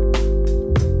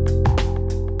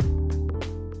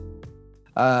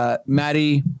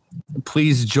 Maddie,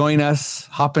 please join us.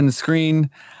 Hop in the screen.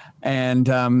 And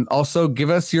also give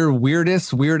us your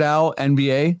weirdest Weird Al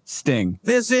NBA sting.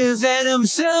 This is Adam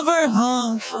Silver.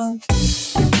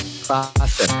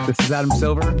 Classic. This is Adam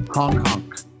Silver. Honk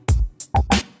honk.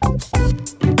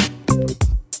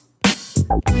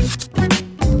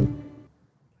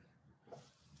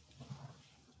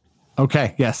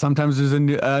 Okay. Yeah. Sometimes there's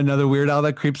another Weird Al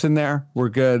that creeps in there. We're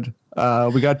good.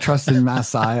 We got Trusted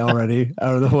Masai already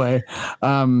out of the way.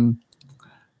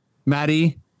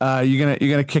 Maddie, you're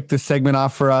gonna kick this segment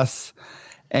off for us.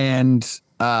 And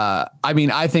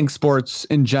I think sports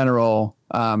in general,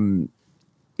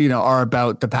 are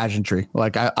about the pageantry.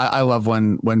 Like I love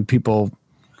when people,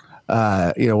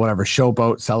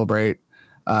 showboat, celebrate.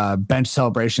 Bench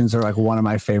celebrations are like one of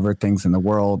my favorite things in the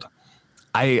world.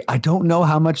 I don't know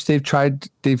how much they've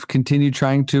continued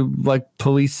trying to like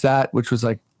police that, which was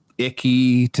like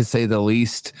icky to say the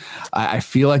least. I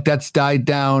feel like that's died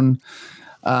down.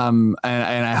 And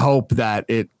I hope that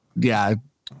it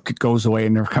goes away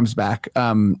and never comes back.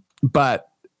 But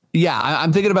yeah,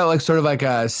 I'm thinking about like sort of like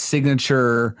a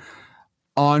signature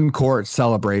on-court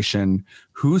celebration.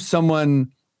 Who's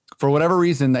someone, for whatever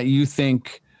reason, that you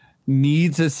think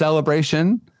needs a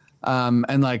celebration? Sort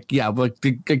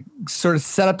of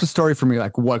set up the story for me.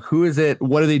 Like, who is it?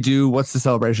 What do they do? What's the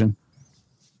celebration?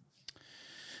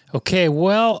 Okay,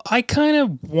 well, I kind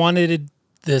of wanted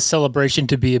the celebration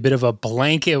to be a bit of a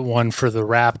blanket one for the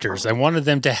Raptors. I wanted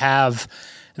them to have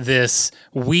this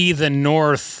We the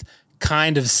North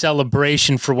kind of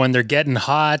celebration for when they're getting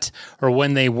hot or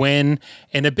when they win.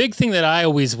 And a big thing that I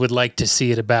always would like to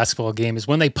see at a basketball game is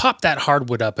when they pop that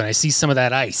hardwood up and I see some of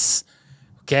that ice.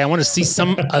 Okay, I want to see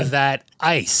some of that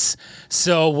ice.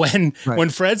 So when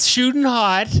Fred's shooting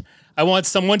hot, I want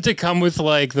someone to come with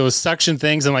like those suction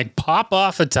things and like pop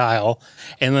off a tile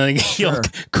and then he'll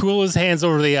cool his hands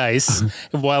over the ice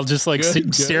while just like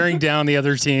staring down the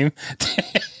other team.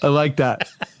 I like that.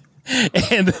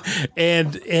 And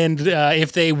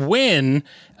if they win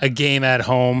a game at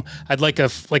home, I'd like a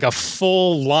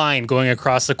full line going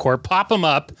across the court, pop them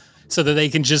up so that they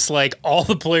can just like all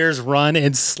the players run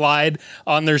and slide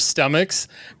on their stomachs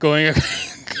going.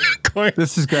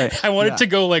 This is great. I want it to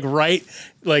go like right,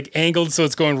 like angled. So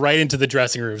it's going right into the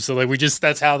dressing room. So like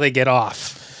that's how they get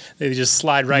off. They just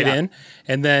slide right in.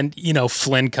 And then,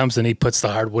 Flynn comes and he puts the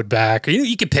hardwood back. Or,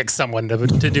 you could pick someone to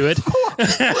do it. Put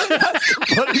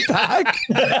it back.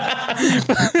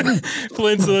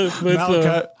 Flynn's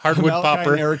the hardwood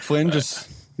popper. And Eric Flynn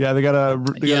they gotta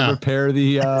repair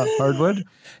the hardwood.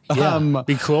 Yeah,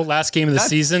 be cool. Last game of the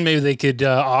season, maybe they could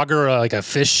auger a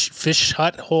fish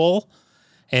hut hole,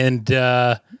 and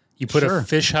you put a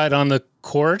fish hut on the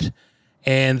court,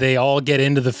 and they all get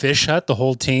into the fish hut, the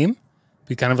whole team.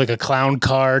 Be kind of like a clown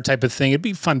car type of thing. It'd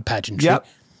be fun pageantry. Yep.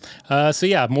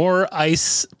 More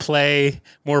ice play,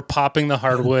 more popping the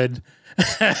hardwood.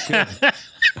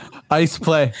 Ice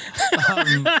play.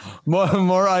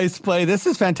 More ice play. This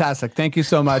is fantastic. Thank you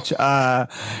so much. So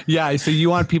you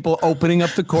want people opening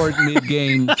up the court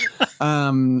mid-game.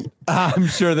 I'm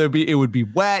sure it would be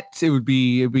wet. It would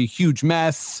be a huge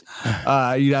mess.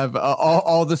 You'd have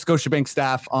all the Scotiabank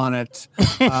staff on it.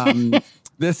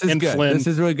 This is good. Flynn. This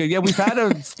is really good. Yeah, we've had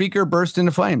a speaker burst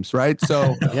into flames, right?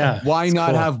 So why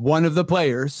not have one of the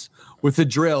players with a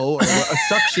drill or a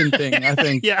suction thing? I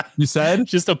think you said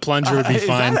just a plunger would be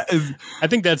fine. I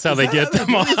think that's how they get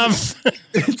them off.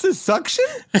 It's a suction?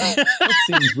 That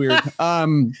seems weird.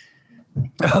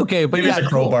 Okay, but it's a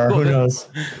crowbar. Cool. Who knows?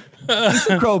 It's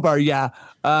a crowbar. Yeah.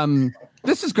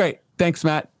 This is great. Thanks,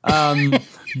 Matt.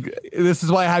 This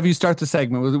is why I have you start the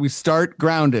segment. We start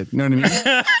grounded. You know what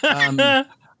I mean?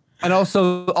 And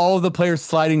also, all of the players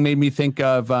sliding made me think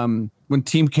of when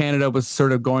Team Canada was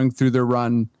sort of going through their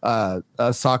run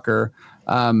soccer.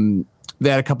 They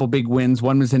had a couple big wins.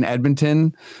 One was in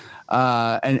Edmonton,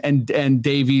 and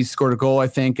Davies scored a goal, I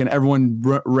think, and everyone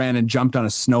ran and jumped on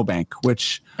a snowbank,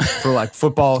 which for like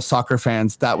football soccer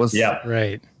fans, that was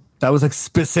right. that was like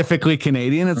specifically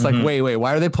Canadian. It's like, wait,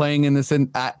 why are they playing in this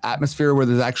atmosphere where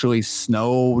there's actually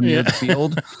snow near the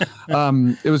field?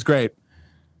 It was great.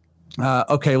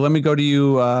 Okay, let me go to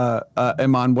you,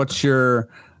 Iman. What's your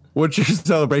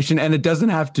celebration? And it doesn't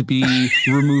have to be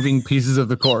removing pieces of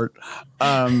the court.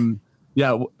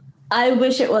 Yeah. I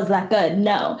wish it was that good.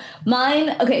 No,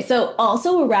 mine. Okay, so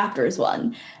also a Raptors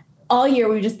one. All year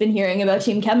we've just been hearing about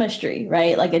team chemistry,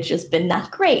 right? Like it's just been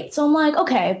not great. So I'm like,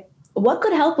 okay, what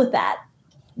could help with that?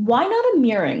 Why not a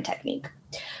mirroring technique?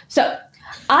 So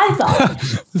I thought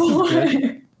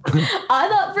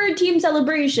for a team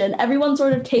celebration, everyone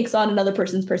sort of takes on another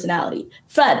person's personality.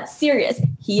 Fred, serious.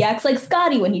 He acts like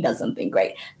Scotty when he does something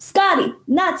great. Scotty,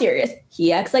 not serious.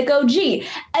 He acts like OG.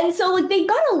 And so like they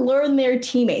got to learn their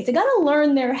teammates. They got to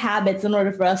learn their habits in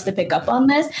order for us to pick up on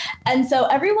this. And so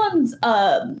everyone's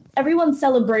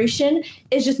celebration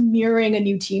is just mirroring a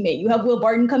new teammate. You have Will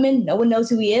Barton come in. No one knows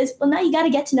who he is. Well, now you got to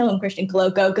get to know him, Christian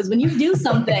Coloco, because when you do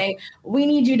something, we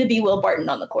need you to be Will Barton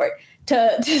on the court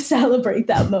to celebrate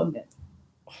that moment.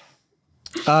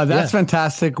 That's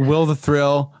fantastic. Will the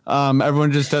Thrill.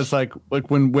 Everyone just does like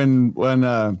when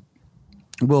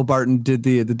Will Barton did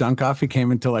the dunk off, he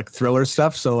came into like Thriller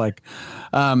stuff. So like,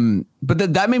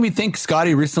 but that made me think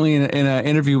Scotty recently in an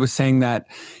interview was saying that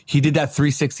he did that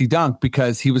 360 dunk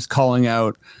because he was calling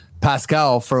out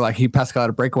Pascal for like Pascal had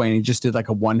a breakaway and he just did like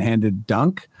a one-handed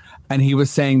dunk. And he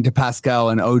was saying to Pascal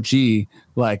and OG,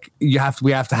 like, we have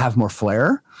to have more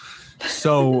flair.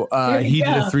 So he did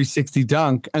a 360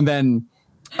 dunk, and then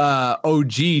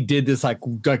OG did this like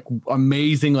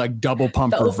amazing like double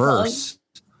pump reverse.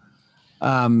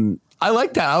 I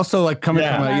like that. I also like coming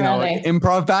from a like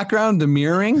improv background, the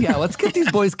mirroring. Yeah, let's get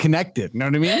these boys connected. You know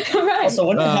what I mean? Right. Also,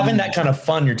 when you're having that kind of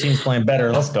fun, your team's playing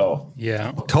better. Let's go.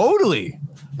 Yeah, totally.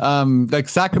 Like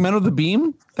Sacramento, the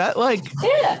Beam. That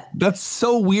that's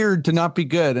so weird to not be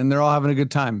good, and they're all having a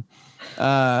good time.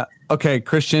 Okay,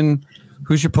 Christian.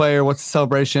 Who's your player? What's the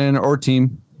celebration or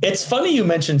team? It's funny you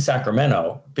mentioned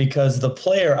Sacramento because the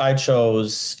player I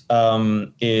chose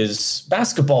is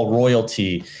basketball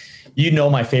royalty. You know,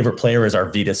 my favorite player is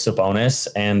Arvydas Sabonis,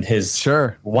 and his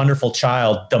wonderful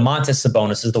child, Domantas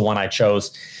Sabonis, is the one I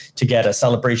chose to get a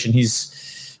celebration.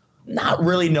 He's not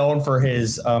really known for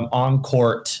his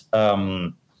on-court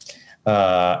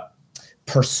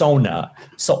persona.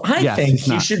 So I think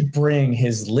he should bring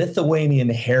his Lithuanian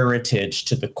heritage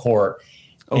to the court.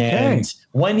 Okay. And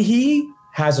when he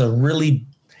has a really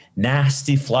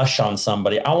nasty flush on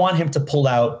somebody, I want him to pull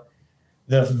out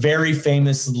the very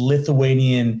famous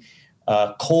Lithuanian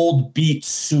cold beet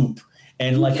soup.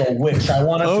 And like a witch, I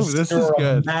want him to stir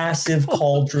a massive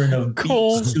cauldron of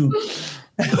beet soup.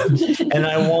 And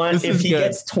I want, if he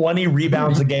gets 20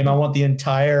 rebounds a game, I want the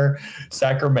entire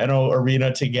Sacramento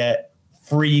arena to get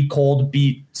free cold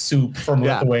beet soup from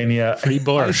Lithuania. Free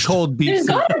borscht. Cold beet There's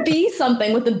got to be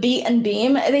something with the beet and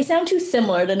beam. They sound too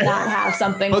similar to not have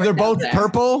something. Oh, they're both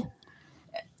purple?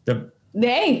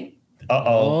 They.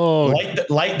 Uh-oh.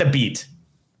 Light the beet.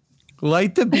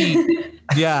 Light the beet.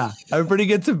 Yeah. Everyone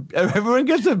gets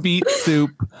a beet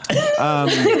soup.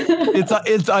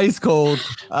 It's ice cold.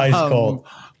 Ice cold.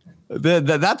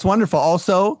 That's wonderful.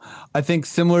 Also, I think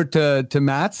similar to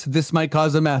Matt's, this might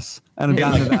cause a mess. And I'm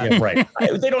down to that. Yeah, right.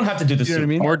 They don't have to do the soup. You know what I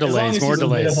mean? More delays. A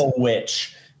bit of a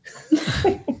witch.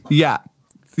 Yeah.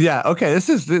 Okay.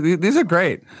 These are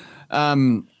great.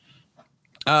 I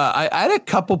had a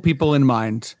couple people in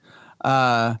mind,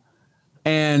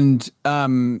 and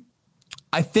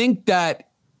I think that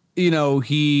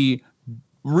he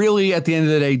really at the end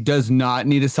of the day does not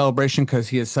need a celebration because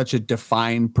he has such a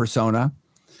defined persona.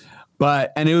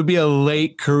 And it would be a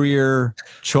late career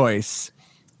choice,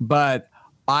 but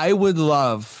I would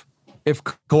love if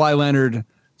Kawhi Leonard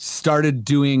started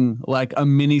doing like a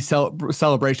mini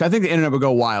celebration. I think the internet would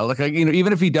go wild. Like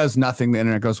even if he does nothing, the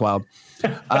internet goes wild.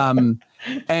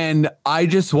 And I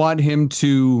just want him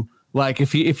to like,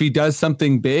 if he does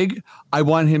something big, I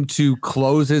want him to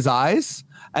close his eyes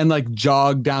and like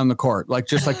jog down the court, like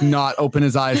just like not open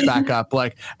his eyes back up.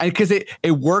 Like, and cause it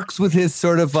works with his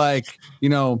sort of like,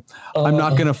 I'm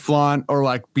not going to flaunt or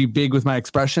like be big with my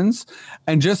expressions,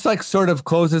 and just like sort of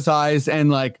close his eyes and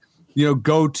like,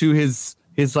 go to his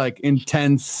like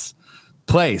intense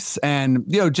place and,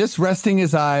 just resting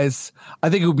his eyes. I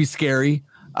think it would be scary.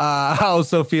 I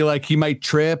also feel like he might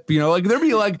trip, like there'd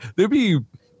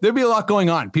be a lot going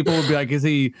on. People would be like, does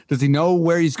he know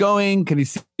where he's going? Can he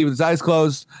see with his eyes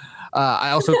closed? I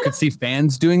also could see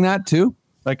fans doing that too.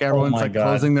 Like everyone's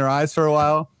closing their eyes for a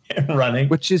while. Running.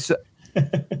 Which is,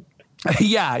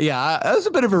 yeah. That was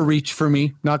a bit of a reach for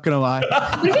me. Not going to lie.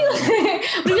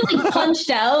 But he like punched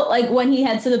out like when he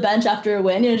heads to the bench after a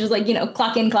win, just like,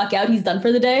 clock in, clock out, he's done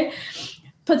for the day.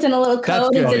 Puts in a little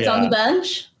code and sits on the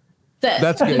bench.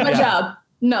 That's good. My job.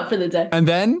 Not for the day. And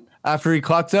then after he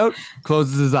clocks out,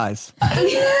 closes his eyes.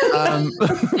 Full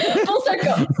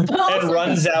circle. And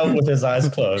runs out with his eyes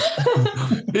closed.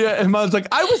 Yeah, and Mom's like,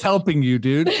 I was helping you,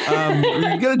 dude.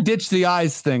 You're gonna ditch the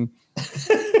eyes thing.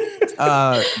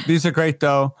 These are great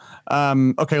though.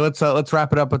 Okay, let's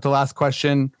wrap it up with the last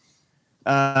question.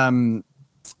 Iman,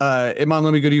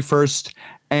 let me go to you first.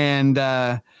 And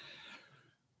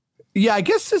yeah, I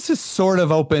guess this is sort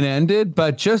of open-ended,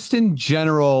 but just in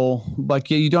general,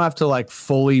 like, yeah, you don't have to like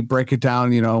fully break it down,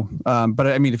 but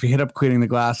I mean, if you hit up cleaning the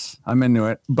glass, I'm into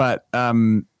it. But I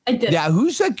did. Yeah,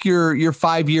 who's like your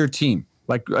 5-year team?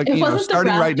 Like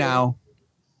starting right now.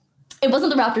 It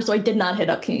wasn't the Raptors, so I did not hit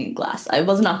up King Glass. I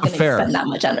was not going to spend that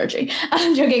much energy.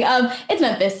 I'm joking. It's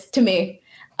Memphis to me.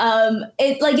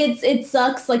 It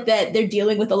sucks like that they're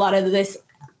dealing with a lot of this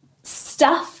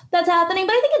stuff that's happening,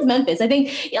 but I think it's Memphis. I think,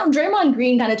 Draymond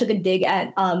Green kind of took a dig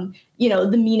at,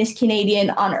 the meanest Canadian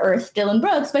on earth, Dylan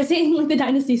Brooks, by saying like the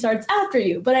dynasty starts after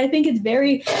you. But I think it's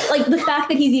very like the fact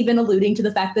that he's even alluding to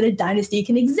the fact that a dynasty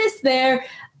can exist there.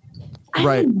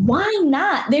 I mean, why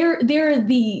not? They're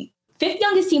the 5th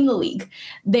youngest team in the league.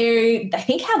 They, I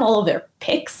think, have all of their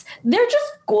picks. They're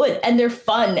just good and they're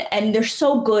fun and they're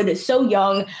so good, so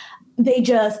young. They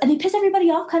piss everybody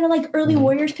off, kind of like early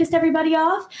Warriors pissed everybody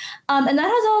off. And that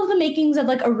has all of the makings of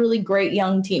like a really great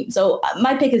young team. So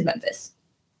my pick is Memphis.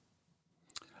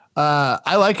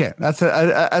 I like it. That's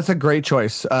a great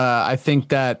choice. I think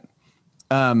that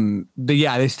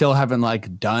they still haven't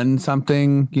like done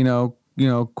something,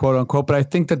 quote unquote, but I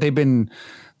think that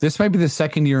this might be the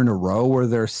 2nd year in a row where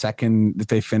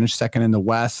they finished second in the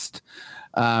West.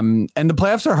 And the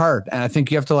playoffs are hard. And I think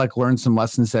you have to like learn some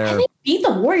lessons there. And they beat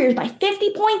the Warriors by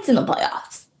 50 points in the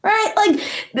playoffs, right? Like,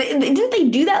 didn't they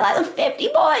do that? Like 50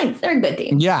 points. They're a good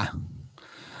team. Yeah.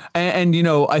 And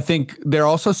I think they're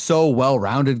also so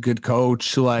well-rounded, good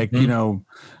coach, like, and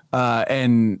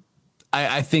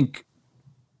I think,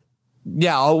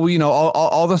 yeah,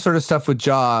 all the sort of stuff with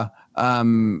Ja,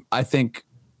 I think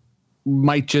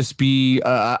might just be,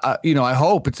 I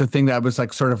hope it's a thing that was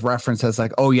like sort of referenced as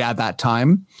like, oh yeah, that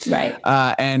time. Right.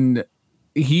 And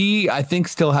he, I think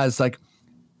still has like,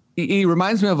 he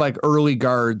reminds me of like early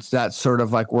guards that sort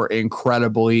of like were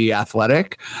incredibly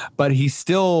athletic, but he's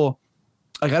still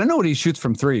like, I don't know what he shoots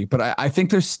from 3, but I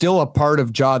think there's still a part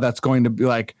of Ja that's going to be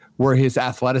like where his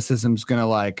athleticism is going to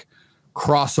like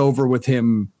cross over with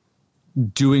him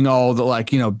doing all the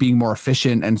like, being more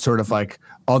efficient and sort of like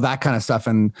all that kind of stuff.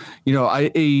 And,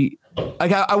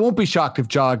 I won't be shocked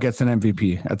if Ja gets an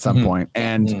MVP at some point.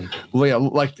 And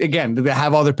like, again, they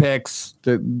have all their picks.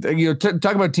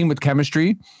 Talk about a team with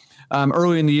chemistry.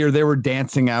 Early in the year, they were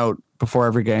dancing out before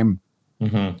every game.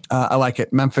 I like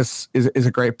it. Memphis is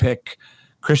a great pick.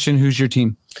 Christian, who's your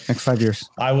team next 5 years?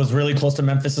 I was really close to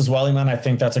Memphis as well, man. I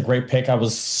think that's a great pick. And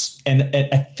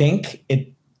I think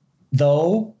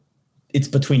it's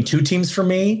between 2 teams for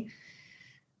me,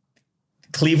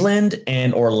 Cleveland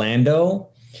and Orlando.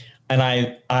 And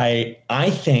I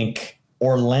think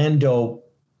Orlando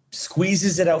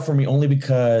squeezes it out for me only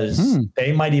because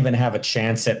they might even have a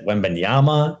chance at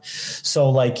Wembanyama. So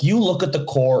like you look at the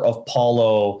core of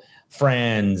Paulo,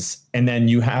 Franz, and then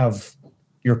you have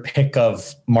your pick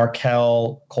of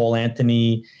Markelle, Cole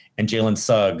Anthony, and Jalen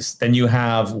Suggs. Then you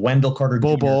have Wendell Carter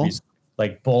Jr.,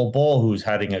 like Bull, who's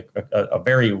having a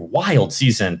very wild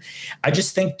season. I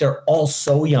just think they're all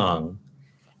so young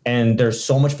and there's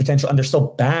so much potential and they're so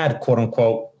bad, quote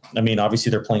unquote. I mean, obviously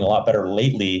they're playing a lot better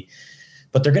lately,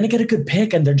 but they're going to get a good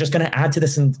pick and they're just going to add to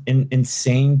this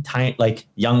insane time, like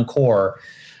young core.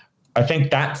 I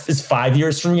think that is 5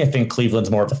 years for me. I think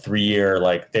Cleveland's more of a 3-year,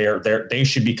 like they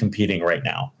should be competing right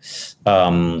now.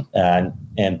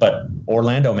 But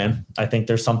Orlando, man, I think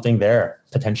there's something there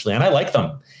potentially. And I like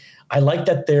them. I like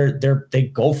that they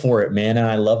go for it, man. And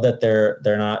I love that they're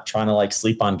not trying to like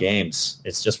sleep on games.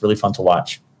 It's just really fun to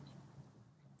watch.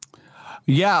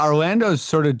 Yeah. Orlando's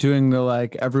sort of doing the,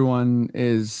 like, everyone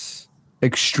is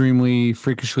extremely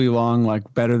freakishly long,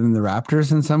 like better than the Raptors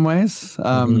in some ways.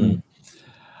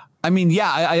 I mean,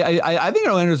 yeah, I think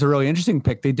Orlando's a really interesting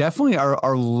pick. They definitely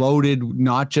are loaded,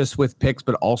 not just with picks,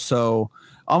 but also,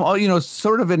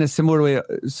 sort of in a similar way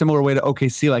to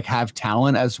OKC, like have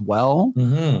talent as well.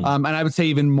 And I would say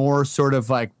even more sort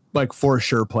of like for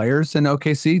sure players in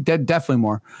OKC, definitely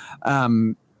more.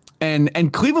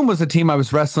 And Cleveland was a team I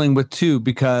was wrestling with too,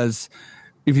 because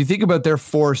if you think about their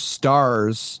 4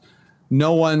 stars,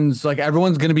 everyone's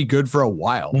going to be good for a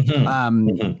while.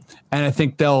 And I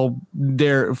think for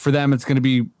them, it's going to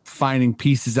be finding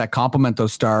pieces that complement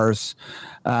those stars.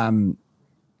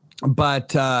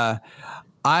 But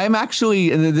I'm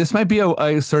actually, and this might be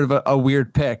a sort of a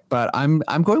weird pick, but I'm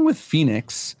going with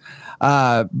Phoenix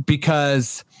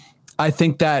because I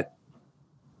think that,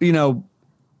 you know,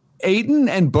 Ayton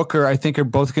and Booker, I think, are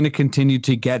both going to continue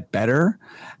to get better.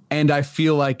 And I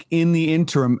feel like in the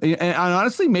interim, and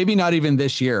honestly, maybe not even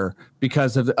this year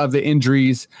because of the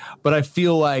injuries, but I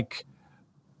feel like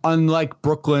unlike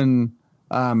Brooklyn,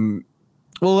 well,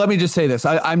 let me just say this.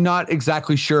 I'm not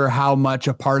exactly sure how much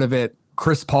a part of it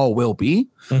Chris Paul will be,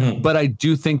 but I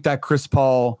do think that Chris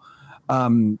Paul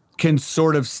can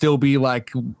sort of still be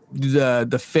like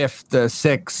the fifth, the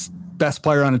sixth best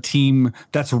player on a team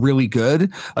that's really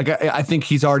good. Like I think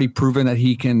he's already proven that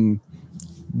he can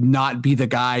not be the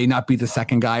guy, not be the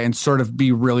second guy, and sort of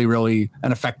be really, really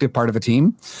an effective part of a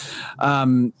team.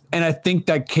 And I think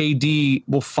that KD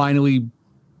will finally,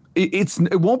 it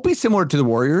won't be similar to the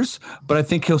Warriors, but I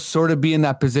think he'll sort of be in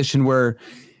that position where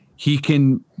he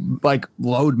can like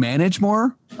load manage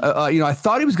more. You know, I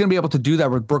thought he was going to be able to do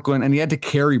that with Brooklyn, and he had to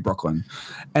carry Brooklyn.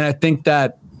 And I think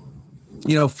that,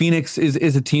 you know, Phoenix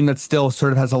is a team that still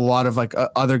sort of has a lot of like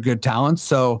other good talents.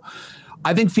 So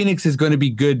I think Phoenix is going to be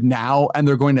good now, and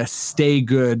they're going to stay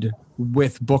good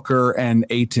with Booker and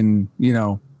Ayton, you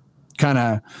know, kind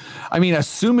of, I mean,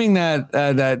 assuming that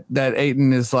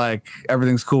Ayton is like,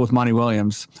 everything's cool with Monty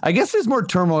Williams. I guess there's more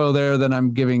turmoil there than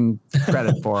I'm giving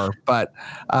credit for, but,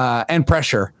 and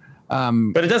pressure.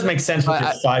 But it does make sense with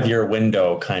your 5-year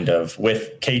window kind of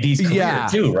with KD's career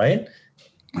too, right?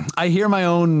 I hear my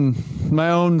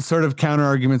own sort of counter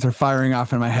arguments are firing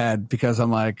off in my head because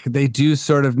I'm like, they do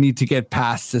sort of need to get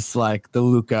past this, like the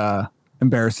Luka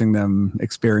embarrassing them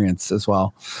experience as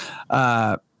well.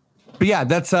 But yeah,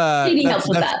 that's KD helps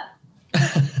with that.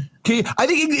 I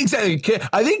think exactly.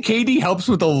 I think KD helps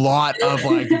with a lot of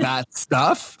like that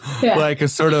stuff, like a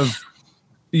sort of,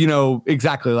 you know,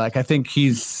 exactly. Like I think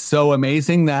he's so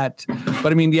amazing that,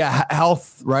 but I mean, yeah,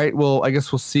 health, right? Well, I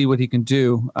guess we'll see what he can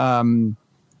do.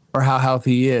 Or how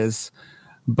healthy he is,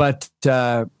 but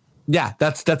yeah,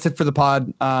 that's it for the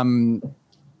pod.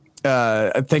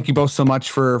 Thank you both so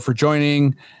much for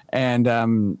joining, and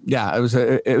yeah, it was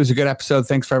a good episode.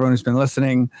 Thanks for everyone who's been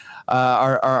listening.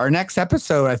 Our next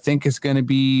episode, I think, is going to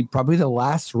be probably the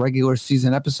last regular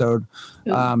season episode.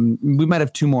 We might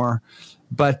have 2 more,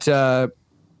 but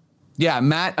yeah,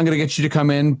 Matt, I'm going to get you to come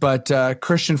in, but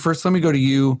Christian, first, let me go to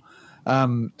you.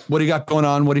 What do you got going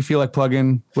on? What do you feel like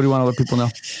plugging? What do you want to let people know?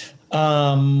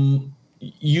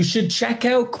 You should check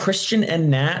out Christian and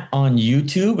Nat on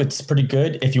YouTube. It's pretty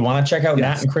good. If you want to check out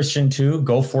Nat and Christian too,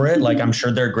 go for it. Like, I'm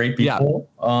sure they're great people.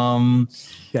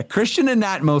 Yeah, Christian and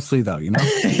Nat mostly though, you know?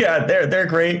 Yeah, they're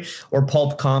great. Or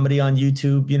Pulp Comedy on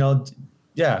YouTube, you know.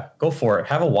 Yeah, go for it.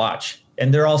 Have a watch.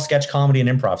 And they're all sketch comedy and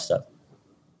improv stuff.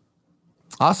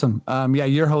 Awesome. Yeah,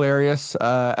 you're hilarious.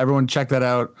 Everyone check that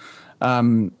out.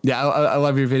 Yeah, I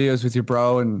love your videos with your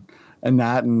bro and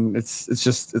that, and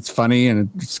it's funny and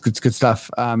it's good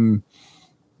stuff. Iman,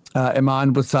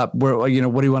 what's up? Where, you know,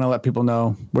 what do you want to let people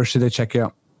know? Where should they check you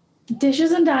out?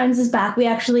 Dishes and Dimes is back. We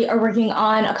actually are working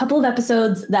on a couple of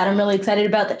episodes that I'm really excited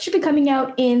about that should be coming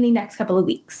out in the next couple of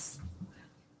weeks.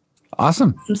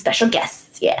 Awesome. Some special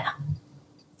guests. Yeah.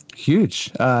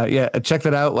 Huge. Yeah, check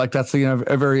that out. Like that's, you know,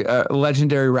 a very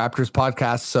legendary Raptors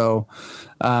podcast. So,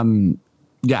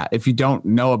 yeah, if you don't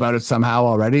know about it somehow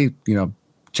already, you know,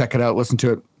 check it out, listen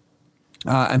to it.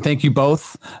 And thank you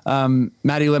both.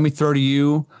 Maddie, let me throw to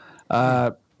you.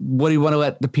 What do you want to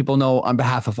let the people know on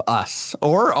behalf of us,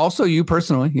 or also you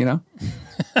personally, you know?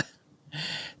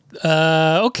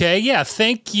 Okay. Yeah.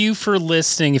 Thank you for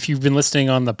listening. If you've been listening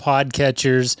on the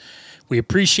podcatchers, we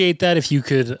appreciate that. If you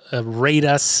could rate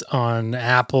us on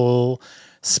Apple,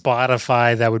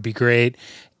 Spotify, that would be great.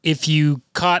 If you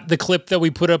caught the clip that we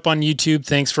put up on YouTube,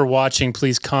 thanks for watching.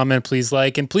 Please comment, please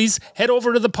like, and please head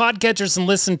over to the podcatchers and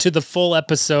listen to the full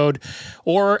episode,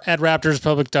 or at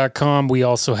raptorspublic.com. We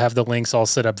also have the links all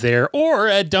set up there, or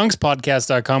at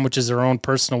dunkspodcast.com, which is our own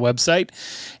personal website.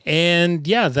 And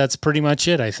yeah, that's pretty much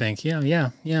it, I think.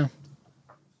 Yeah.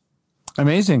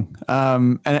 Amazing.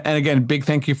 And again, big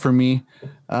thank you for me,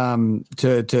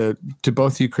 to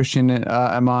both you, Christian,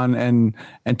 Iman,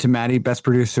 and to Maddie, best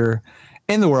producer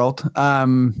in the world.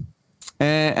 And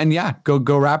yeah, go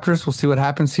Raptors. We'll see what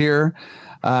happens here.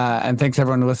 And thanks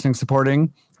everyone for listening,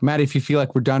 supporting. Maddie, if you feel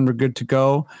like we're done, we're good to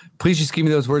go. Please just give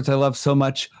me those words I love so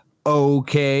much.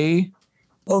 Okay.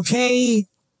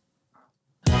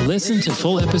 Listen to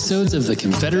full episodes of the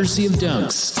Confederacy of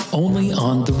Dunks only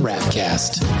on the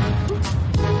Rapcast.